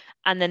measure,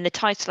 and then the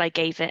title I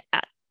gave it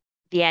at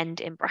the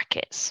end in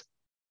brackets.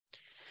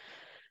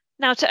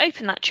 Now to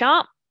open that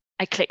chart,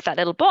 I click that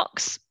little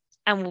box,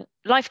 and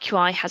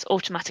LifeQI has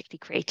automatically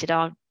created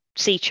our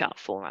C chart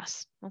for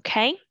us.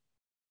 Okay.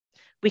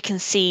 We can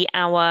see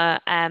our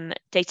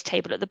data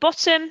table at the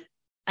bottom,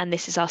 and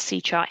this is our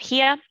C chart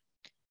here.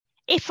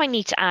 If I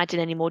need to add in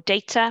any more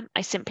data,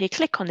 I simply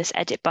click on this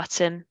edit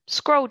button,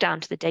 scroll down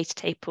to the data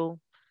table,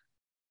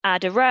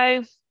 add a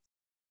row,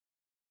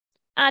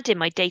 add in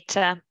my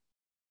data.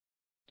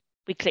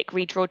 We click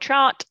redraw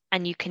chart,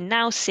 and you can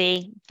now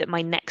see that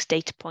my next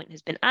data point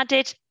has been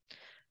added.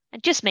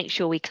 And just make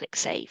sure we click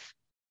save.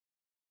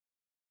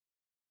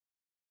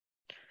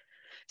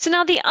 So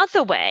now the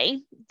other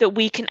way that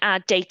we can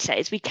add data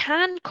is we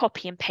can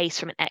copy and paste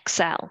from an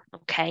Excel,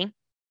 okay?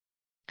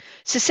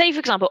 So say, for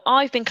example,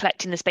 I've been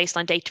collecting this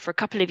baseline data for a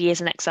couple of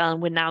years in Excel,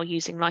 and we're now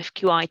using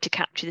LifeQI to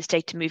capture this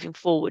data moving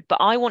forward, but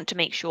I want to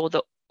make sure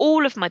that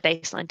all of my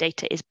baseline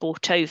data is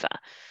brought over.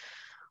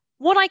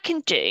 What I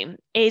can do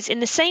is, in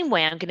the same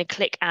way, I'm going to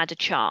click Add a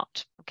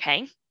Chart,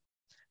 okay?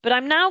 But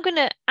I'm now going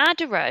to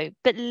add a row,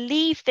 but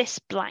leave this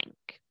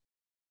blank.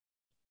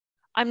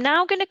 I'm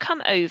now going to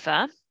come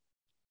over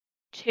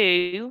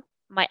to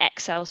my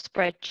Excel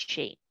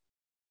spreadsheet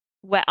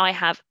where I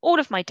have all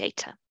of my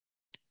data.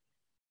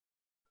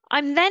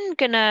 I'm then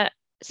going to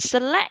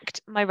select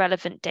my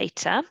relevant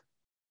data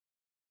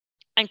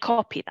and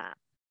copy that.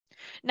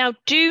 Now,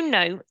 do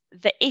note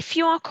that if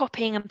you are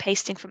copying and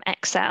pasting from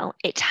Excel,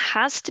 it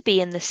has to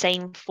be in the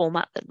same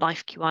format that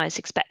LifeQI is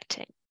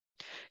expecting.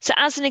 So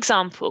as an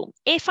example,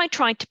 if I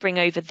tried to bring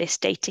over this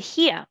data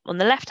here on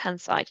the left-hand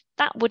side,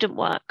 that wouldn't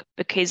work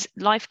because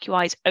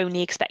LifeQI is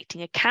only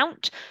expecting a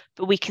count,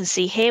 but we can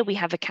see here we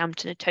have a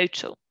count and a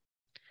total.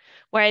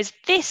 Whereas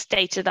this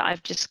data that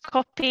I've just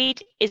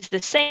copied is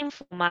the same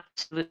format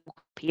we will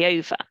copy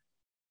over.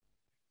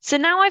 So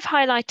now I've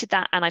highlighted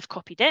that and I've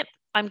copied it.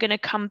 I'm going to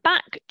come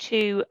back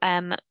to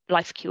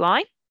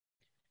LifeQI,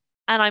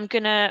 and I'm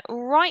going to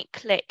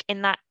right-click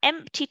in that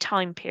empty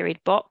time period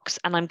box,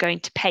 and I'm going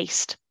to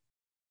paste.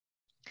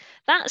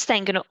 That's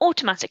then going to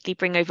automatically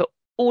bring over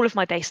all of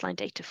my baseline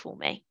data for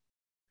me.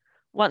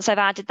 Once I've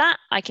added that,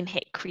 I can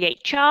hit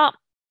Create Chart,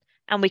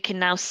 and we can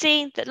now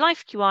see that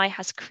LifeQI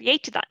has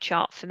created that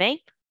chart for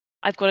me.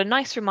 I've got a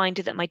nice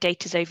reminder that my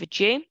data is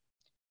overdue.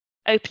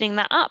 Opening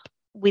that up,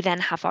 we then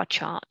have our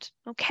chart,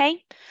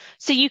 okay?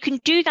 So you can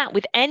do that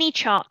with any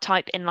chart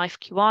type in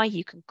LifeQI.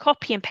 You can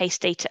copy and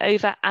paste data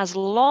over as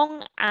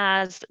long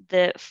as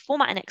the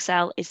format in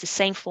Excel is the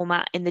same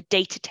format in the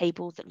data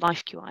table that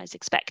LifeQI is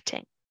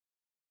expecting.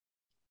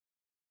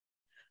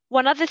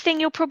 One other thing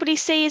you'll probably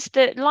see is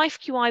that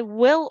LifeQI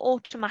will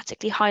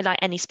automatically highlight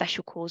any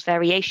special cause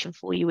variation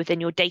for you within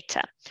your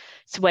data.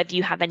 So whether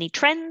you have any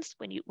trends,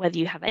 whether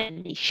you have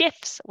any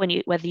shifts,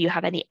 whether you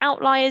have any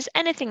outliers,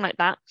 anything like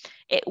that,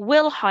 it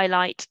will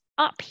highlight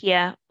up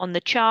here on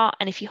the chart.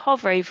 And if you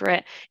hover over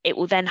it, it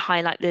will then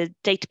highlight the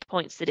data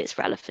points that it's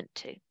relevant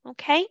to.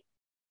 Okay.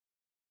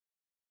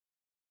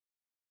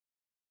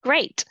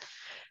 Great.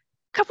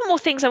 couple more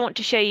things I want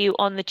to show you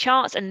on the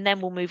charts, and then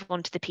we'll move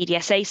on to the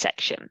PDSA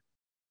section.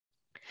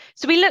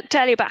 So we looked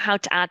earlier about how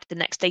to add the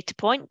next data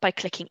point by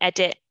clicking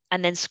edit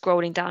and then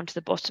scrolling down to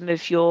the bottom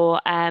of your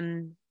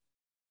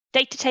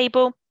data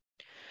table.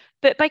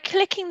 But by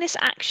clicking this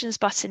actions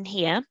button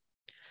here,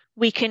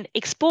 we can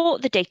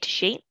export the data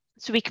sheet.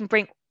 So we can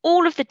bring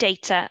all of the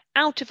data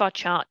out of our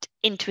chart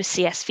into a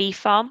CSV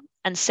file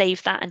and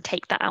save that and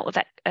take that out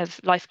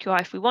of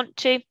LifeQI if we want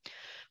to.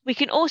 We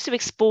can also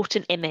export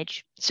an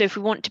image. So if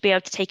we want to be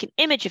able to take an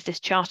image of this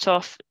chart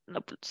off,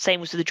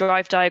 same as with the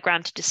drive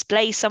diagram, to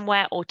display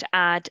somewhere or to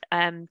add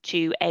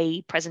to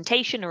a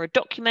presentation or a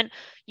document,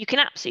 you can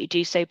absolutely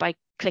do so by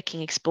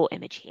clicking export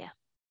image here.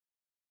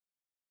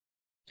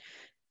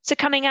 So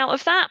coming out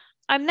of that,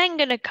 I'm then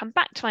going to come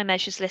back to my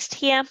measures list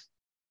here,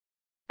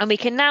 and we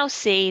can now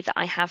see that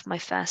I have my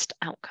first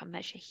outcome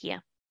measure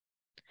here.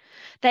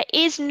 There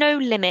is no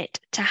limit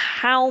to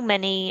how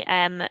many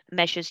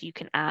measures you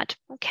can add,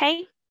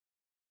 okay?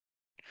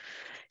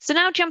 So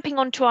now jumping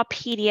onto our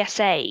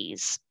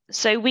PDSAs.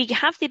 So we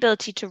have the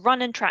ability to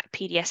run and track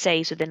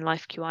PDSAs within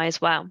LifeQI as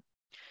well.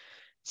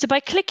 So by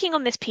clicking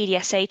on this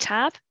PDSA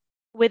tab,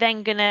 we're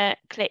then going to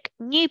click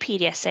New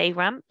PDSA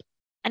Ramp.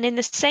 And in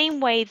the same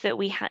way that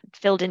we had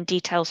filled in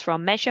details for our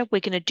measure, we're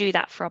going to do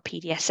that for our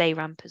PDSA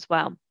ramp as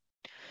well.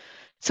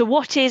 So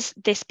what is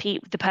this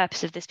the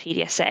purpose of this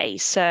PDSA?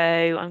 So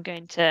I'm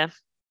going to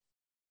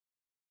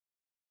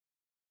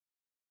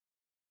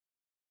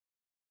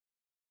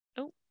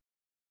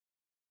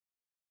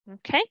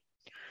okay.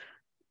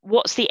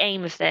 What's the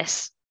aim of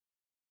this?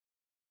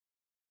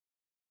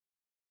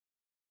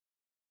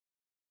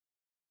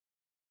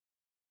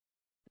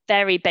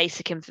 Very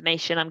basic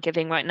information I'm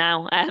giving right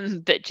now,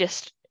 but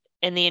just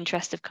in the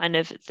interest of kind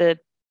of the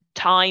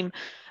time.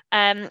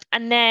 And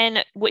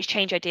then which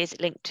change ID is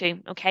it linked to?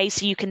 Okay,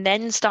 so you can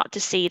then start to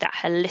see that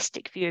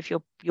holistic view of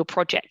your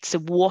project. So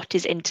what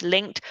is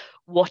interlinked,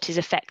 what is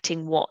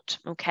affecting what,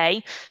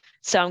 okay?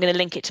 So I'm going to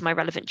link it to my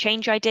relevant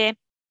change ID.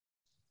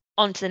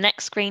 On to the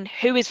next screen,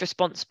 who is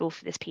responsible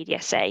for this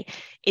PDSA?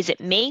 Is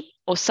it me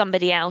or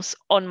somebody else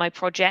on my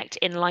project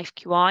in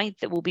LifeQI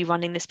that will be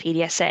running this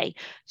PDSA?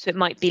 So it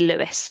might be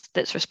Lewis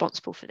that's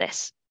responsible for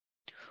this.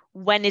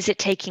 When is it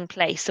taking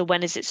place? So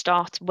when does it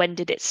start? When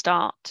did it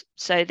start?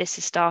 So this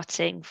is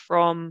starting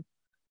from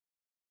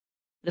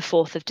the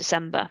 4th of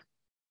December.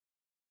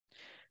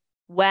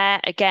 Where,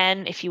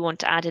 again, if you want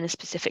to add in a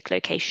specific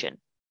location.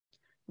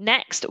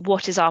 Next,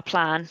 what is our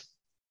plan?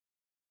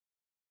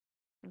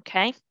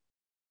 Okay.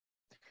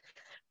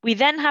 We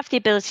then have the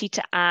ability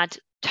to add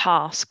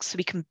tasks. So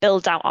we can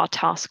build out our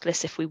task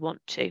list if we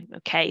want to.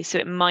 Okay, so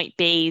it might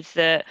be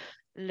that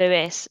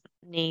Lewis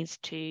needs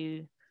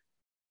to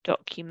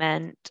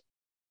document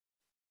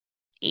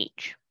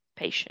each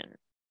patient.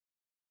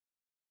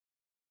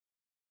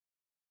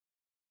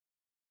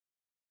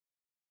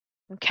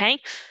 Okay,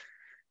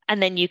 and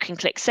then you can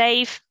click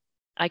save.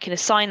 I can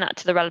assign that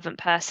to the relevant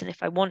person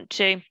if I want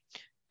to.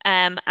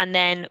 And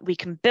then we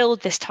can build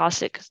this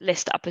task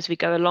list up as we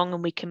go along,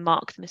 and we can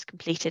mark them as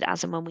completed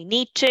as and when we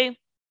need to.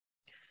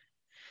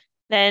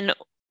 Then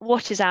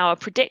what is our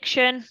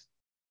prediction?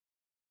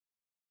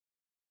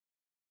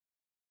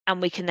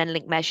 And we can then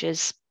link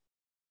measures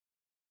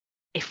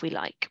if we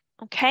like,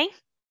 okay?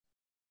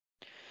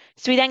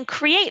 So we then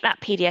create that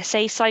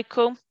PDSA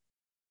cycle.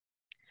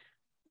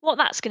 What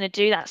that's going to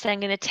do, that's then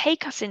going to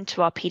take us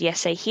into our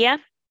PDSA here.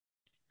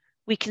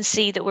 We can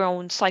see that we're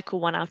on cycle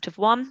 1 out of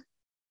 1.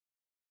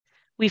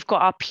 We've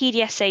got our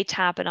PDSA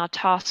tab and our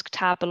task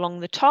tab along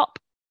the top.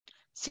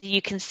 So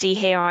you can see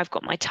here I've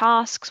got my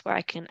tasks where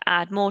I can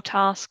add more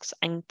tasks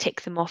and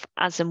tick them off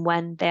as and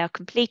when they are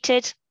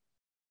completed.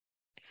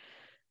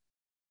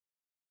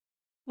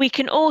 We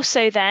can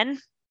also then,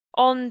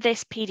 on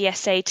this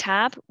PDSA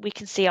tab, we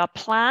can see our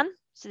plan.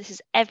 So this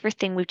is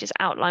everything we've just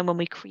outlined when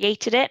we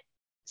created it.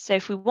 So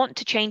if we want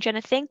to change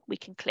anything, we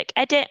can click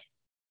edit.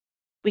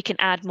 We can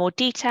add more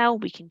detail.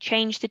 We can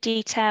change the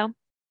detail.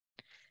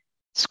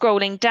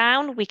 Scrolling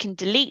down, we can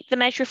delete the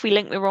measure if we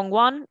link the wrong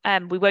one.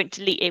 It won't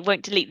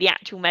delete the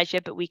actual measure,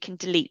 but we can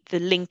delete the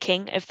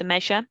linking of the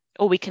measure,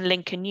 or we can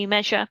link a new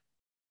measure.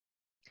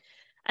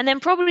 And then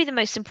probably the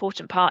most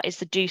important part is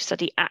the do,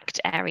 study, act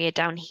area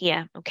down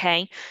here,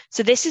 okay?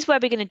 So this is where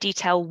we're going to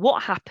detail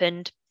what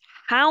happened,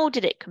 how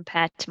did it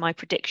compare to my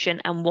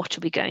prediction, and what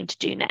are we going to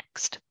do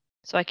next?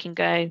 So I can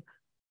go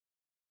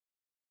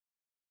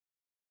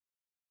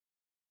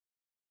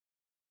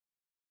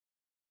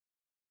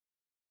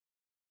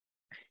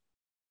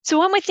So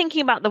when we're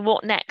thinking about the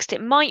what next,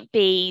 it might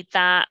be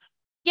that,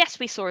 yes,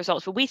 we saw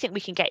results, but we think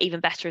we can get even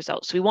better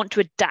results. So we want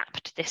to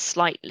adapt this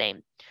slightly.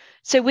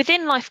 So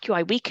within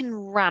LifeQI, we can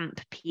ramp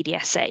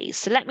PDSAs.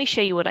 So let me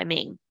show you what I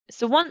mean.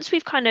 So once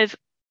we've kind of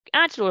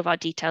added all of our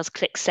details,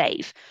 click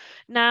save.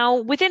 Now,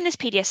 within this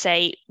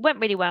PDSA, went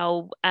really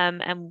well,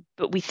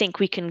 but we think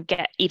we can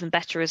get even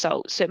better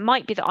results. So it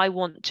might be that I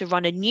want to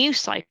run a new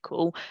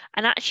cycle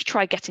and actually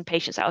try getting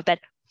patients out of bed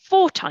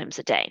 4 times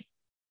a day.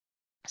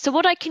 So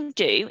what I can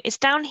do is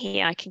down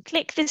here, I can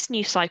click this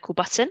new cycle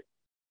button.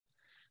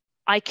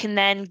 I can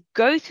then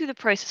go through the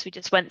process we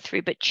just went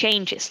through, but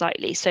change it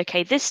slightly. So,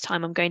 okay, this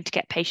time I'm going to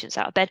get patients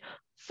out of bed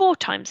 4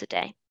 times a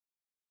day.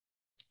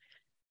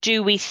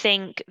 Do we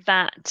think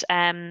that,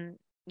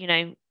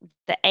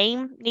 the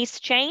aim needs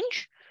to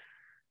change?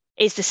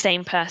 Is the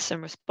same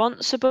person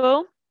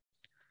responsible?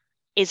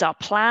 Is our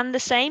plan the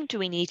same? Do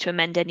we need to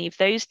amend any of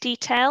those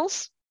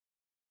details?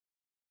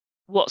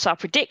 What's our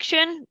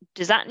prediction?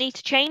 Does that need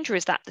to change or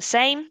is that the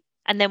same?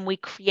 And then we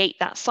create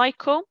that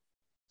cycle.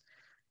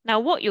 Now,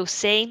 what you'll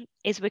see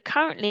is we're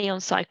currently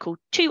on cycle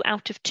 2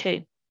 out of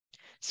 2.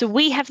 So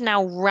we have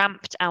now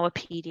ramped our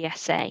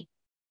PDSA.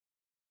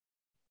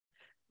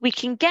 We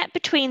can get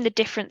between the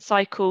different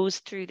cycles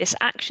through this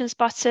actions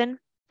button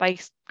by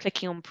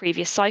clicking on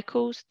previous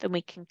cycles. Then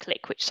we can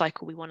click which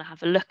cycle we want to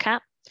have a look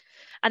at.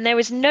 And there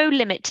is no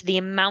limit to the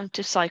amount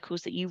of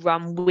cycles that you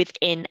run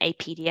within a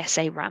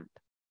PDSA ramp.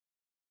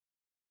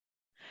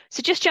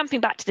 So just jumping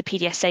back to the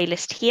PDSA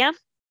list here,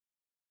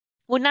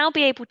 we'll now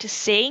be able to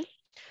see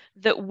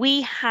that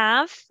we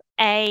have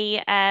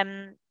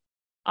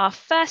our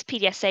first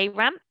PDSA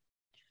ramp,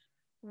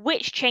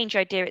 which change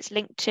idea it's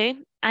linked to,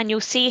 and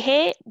you'll see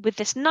here with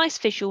this nice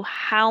visual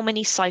how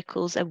many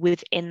cycles are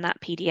within that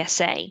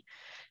PDSA.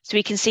 So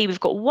we can see we've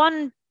got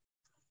 1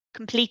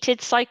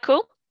 completed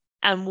cycle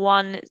and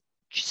 1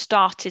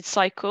 started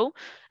cycle,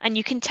 and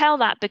you can tell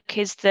that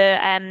because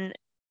the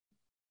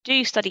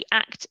do study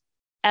act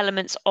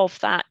elements of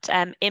that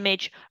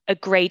image are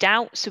grayed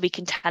out, so we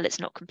can tell it's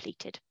not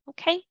completed.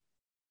 Okay.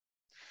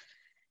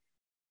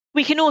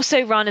 We can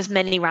also run as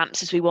many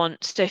ramps as we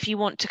want. So if you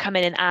want to come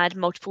in and add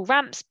multiple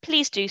ramps,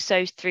 please do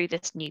so through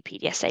this new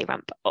PDSA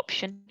ramp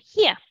option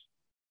here.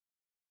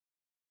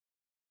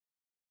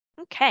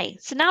 Okay,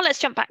 so now let's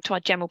jump back to our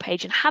general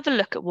page and have a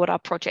look at what our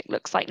project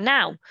looks like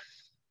now.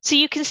 So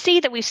you can see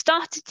that we've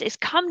started, it's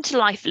come to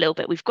life a little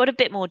bit. We've got a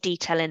bit more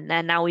detail in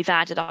there. Now we've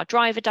added our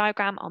driver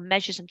diagram, our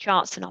measures and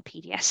charts, and our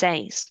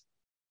PDSAs.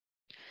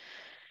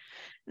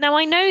 Now,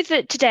 I know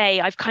that today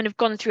I've kind of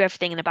gone through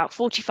everything in about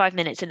 45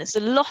 minutes, and it's a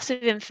lot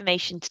of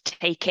information to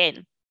take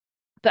in,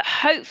 but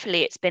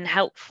hopefully it's been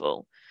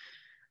helpful.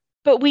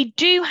 But we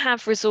do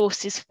have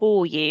resources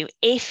for you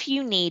if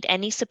you need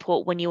any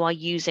support when you are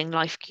using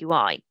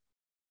LifeQI.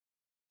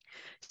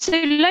 So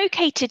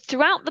located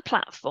throughout the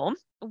platform,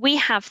 we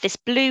have this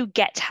blue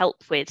Get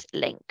Help With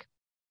link.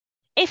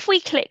 If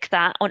we click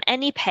that on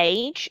any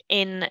page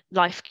in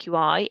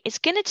LifeQI, it's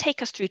going to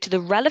take us through to the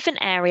relevant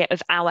area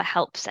of our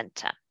help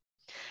center.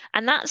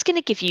 And that's going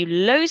to give you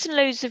loads and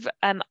loads of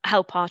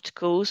help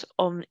articles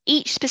on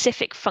each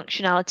specific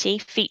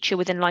functionality feature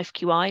within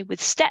LifeQI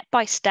with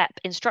step-by-step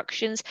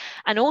instructions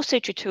and also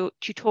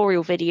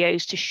tutorial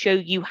videos to show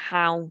you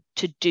how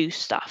to do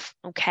stuff,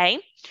 okay?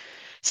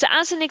 So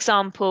as an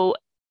example,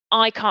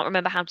 I can't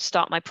remember how to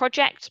start my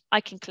project. I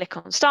can click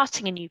on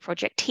starting a new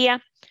project here.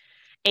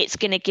 It's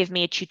going to give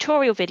me a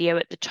tutorial video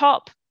at the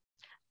top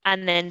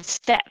and then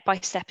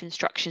step-by-step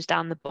instructions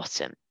down the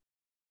bottom.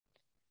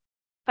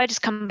 If I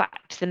just come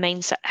back to the main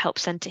help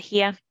center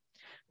here,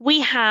 we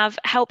have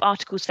help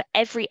articles for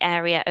every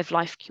area of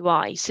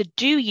LifeQI. So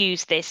do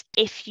use this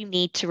if you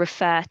need to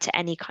refer to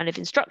any kind of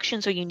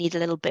instructions or you need a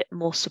little bit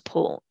more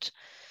support.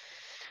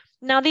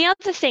 Now, the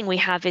other thing we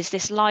have is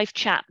this live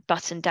chat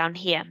button down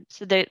here.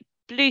 So the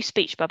blue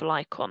speech bubble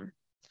icon.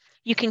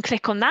 You can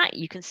click on that.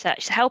 You can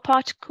search the help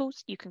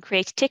articles. You can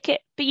create a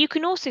ticket, but you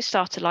can also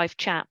start a live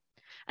chat.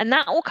 And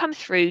that will come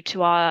through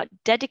to our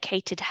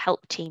dedicated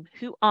help team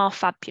who are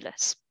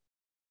fabulous.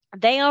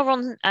 They are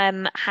on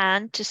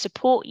hand to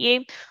support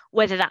you,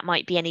 whether that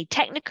might be any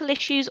technical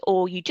issues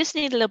or you just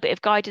need a little bit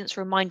of guidance,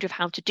 reminder of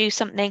how to do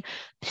something.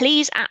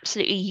 Please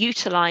absolutely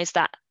utilize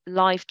that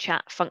live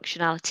chat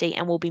functionality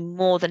and we'll be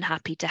more than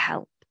happy to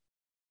help.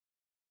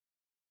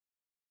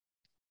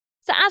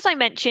 So as I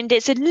mentioned,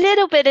 it's a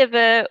little bit of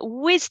a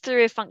whiz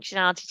through of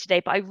functionality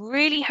today, but I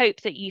really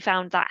hope that you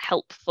found that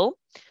helpful.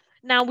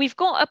 Now we've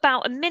got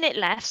about a minute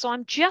left, so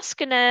I'm just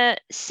going to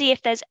see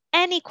if there's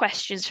any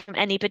questions from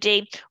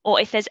anybody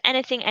or if there's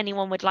anything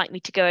anyone would like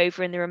me to go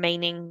over in the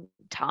remaining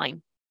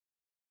time.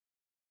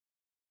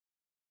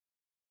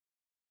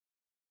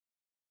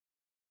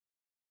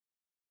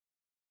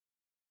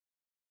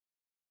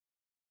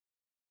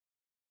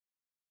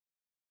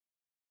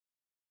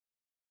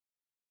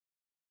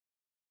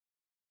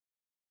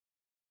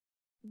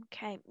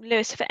 Okay,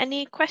 Lewis, have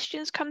any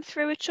questions come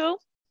through at all?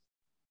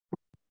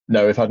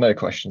 No, we've had no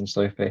questions,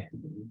 Sophie.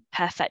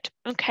 Perfect.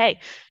 Okay,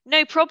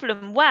 no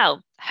problem.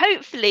 Well,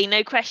 hopefully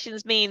no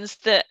questions means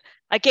that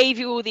I gave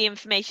you all the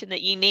information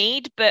that you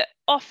need, but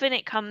often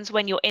it comes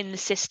when you're in the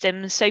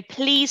system. So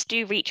please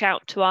do reach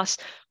out to us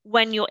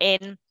when you're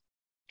in,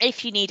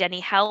 if you need any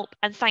help.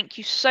 And thank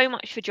you so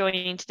much for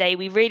joining today.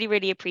 We really,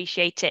 really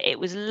appreciate it. It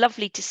was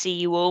lovely to see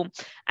you all.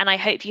 And I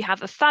hope you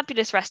have a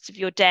fabulous rest of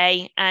your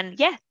day. And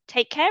yeah,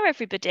 take care,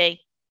 everybody.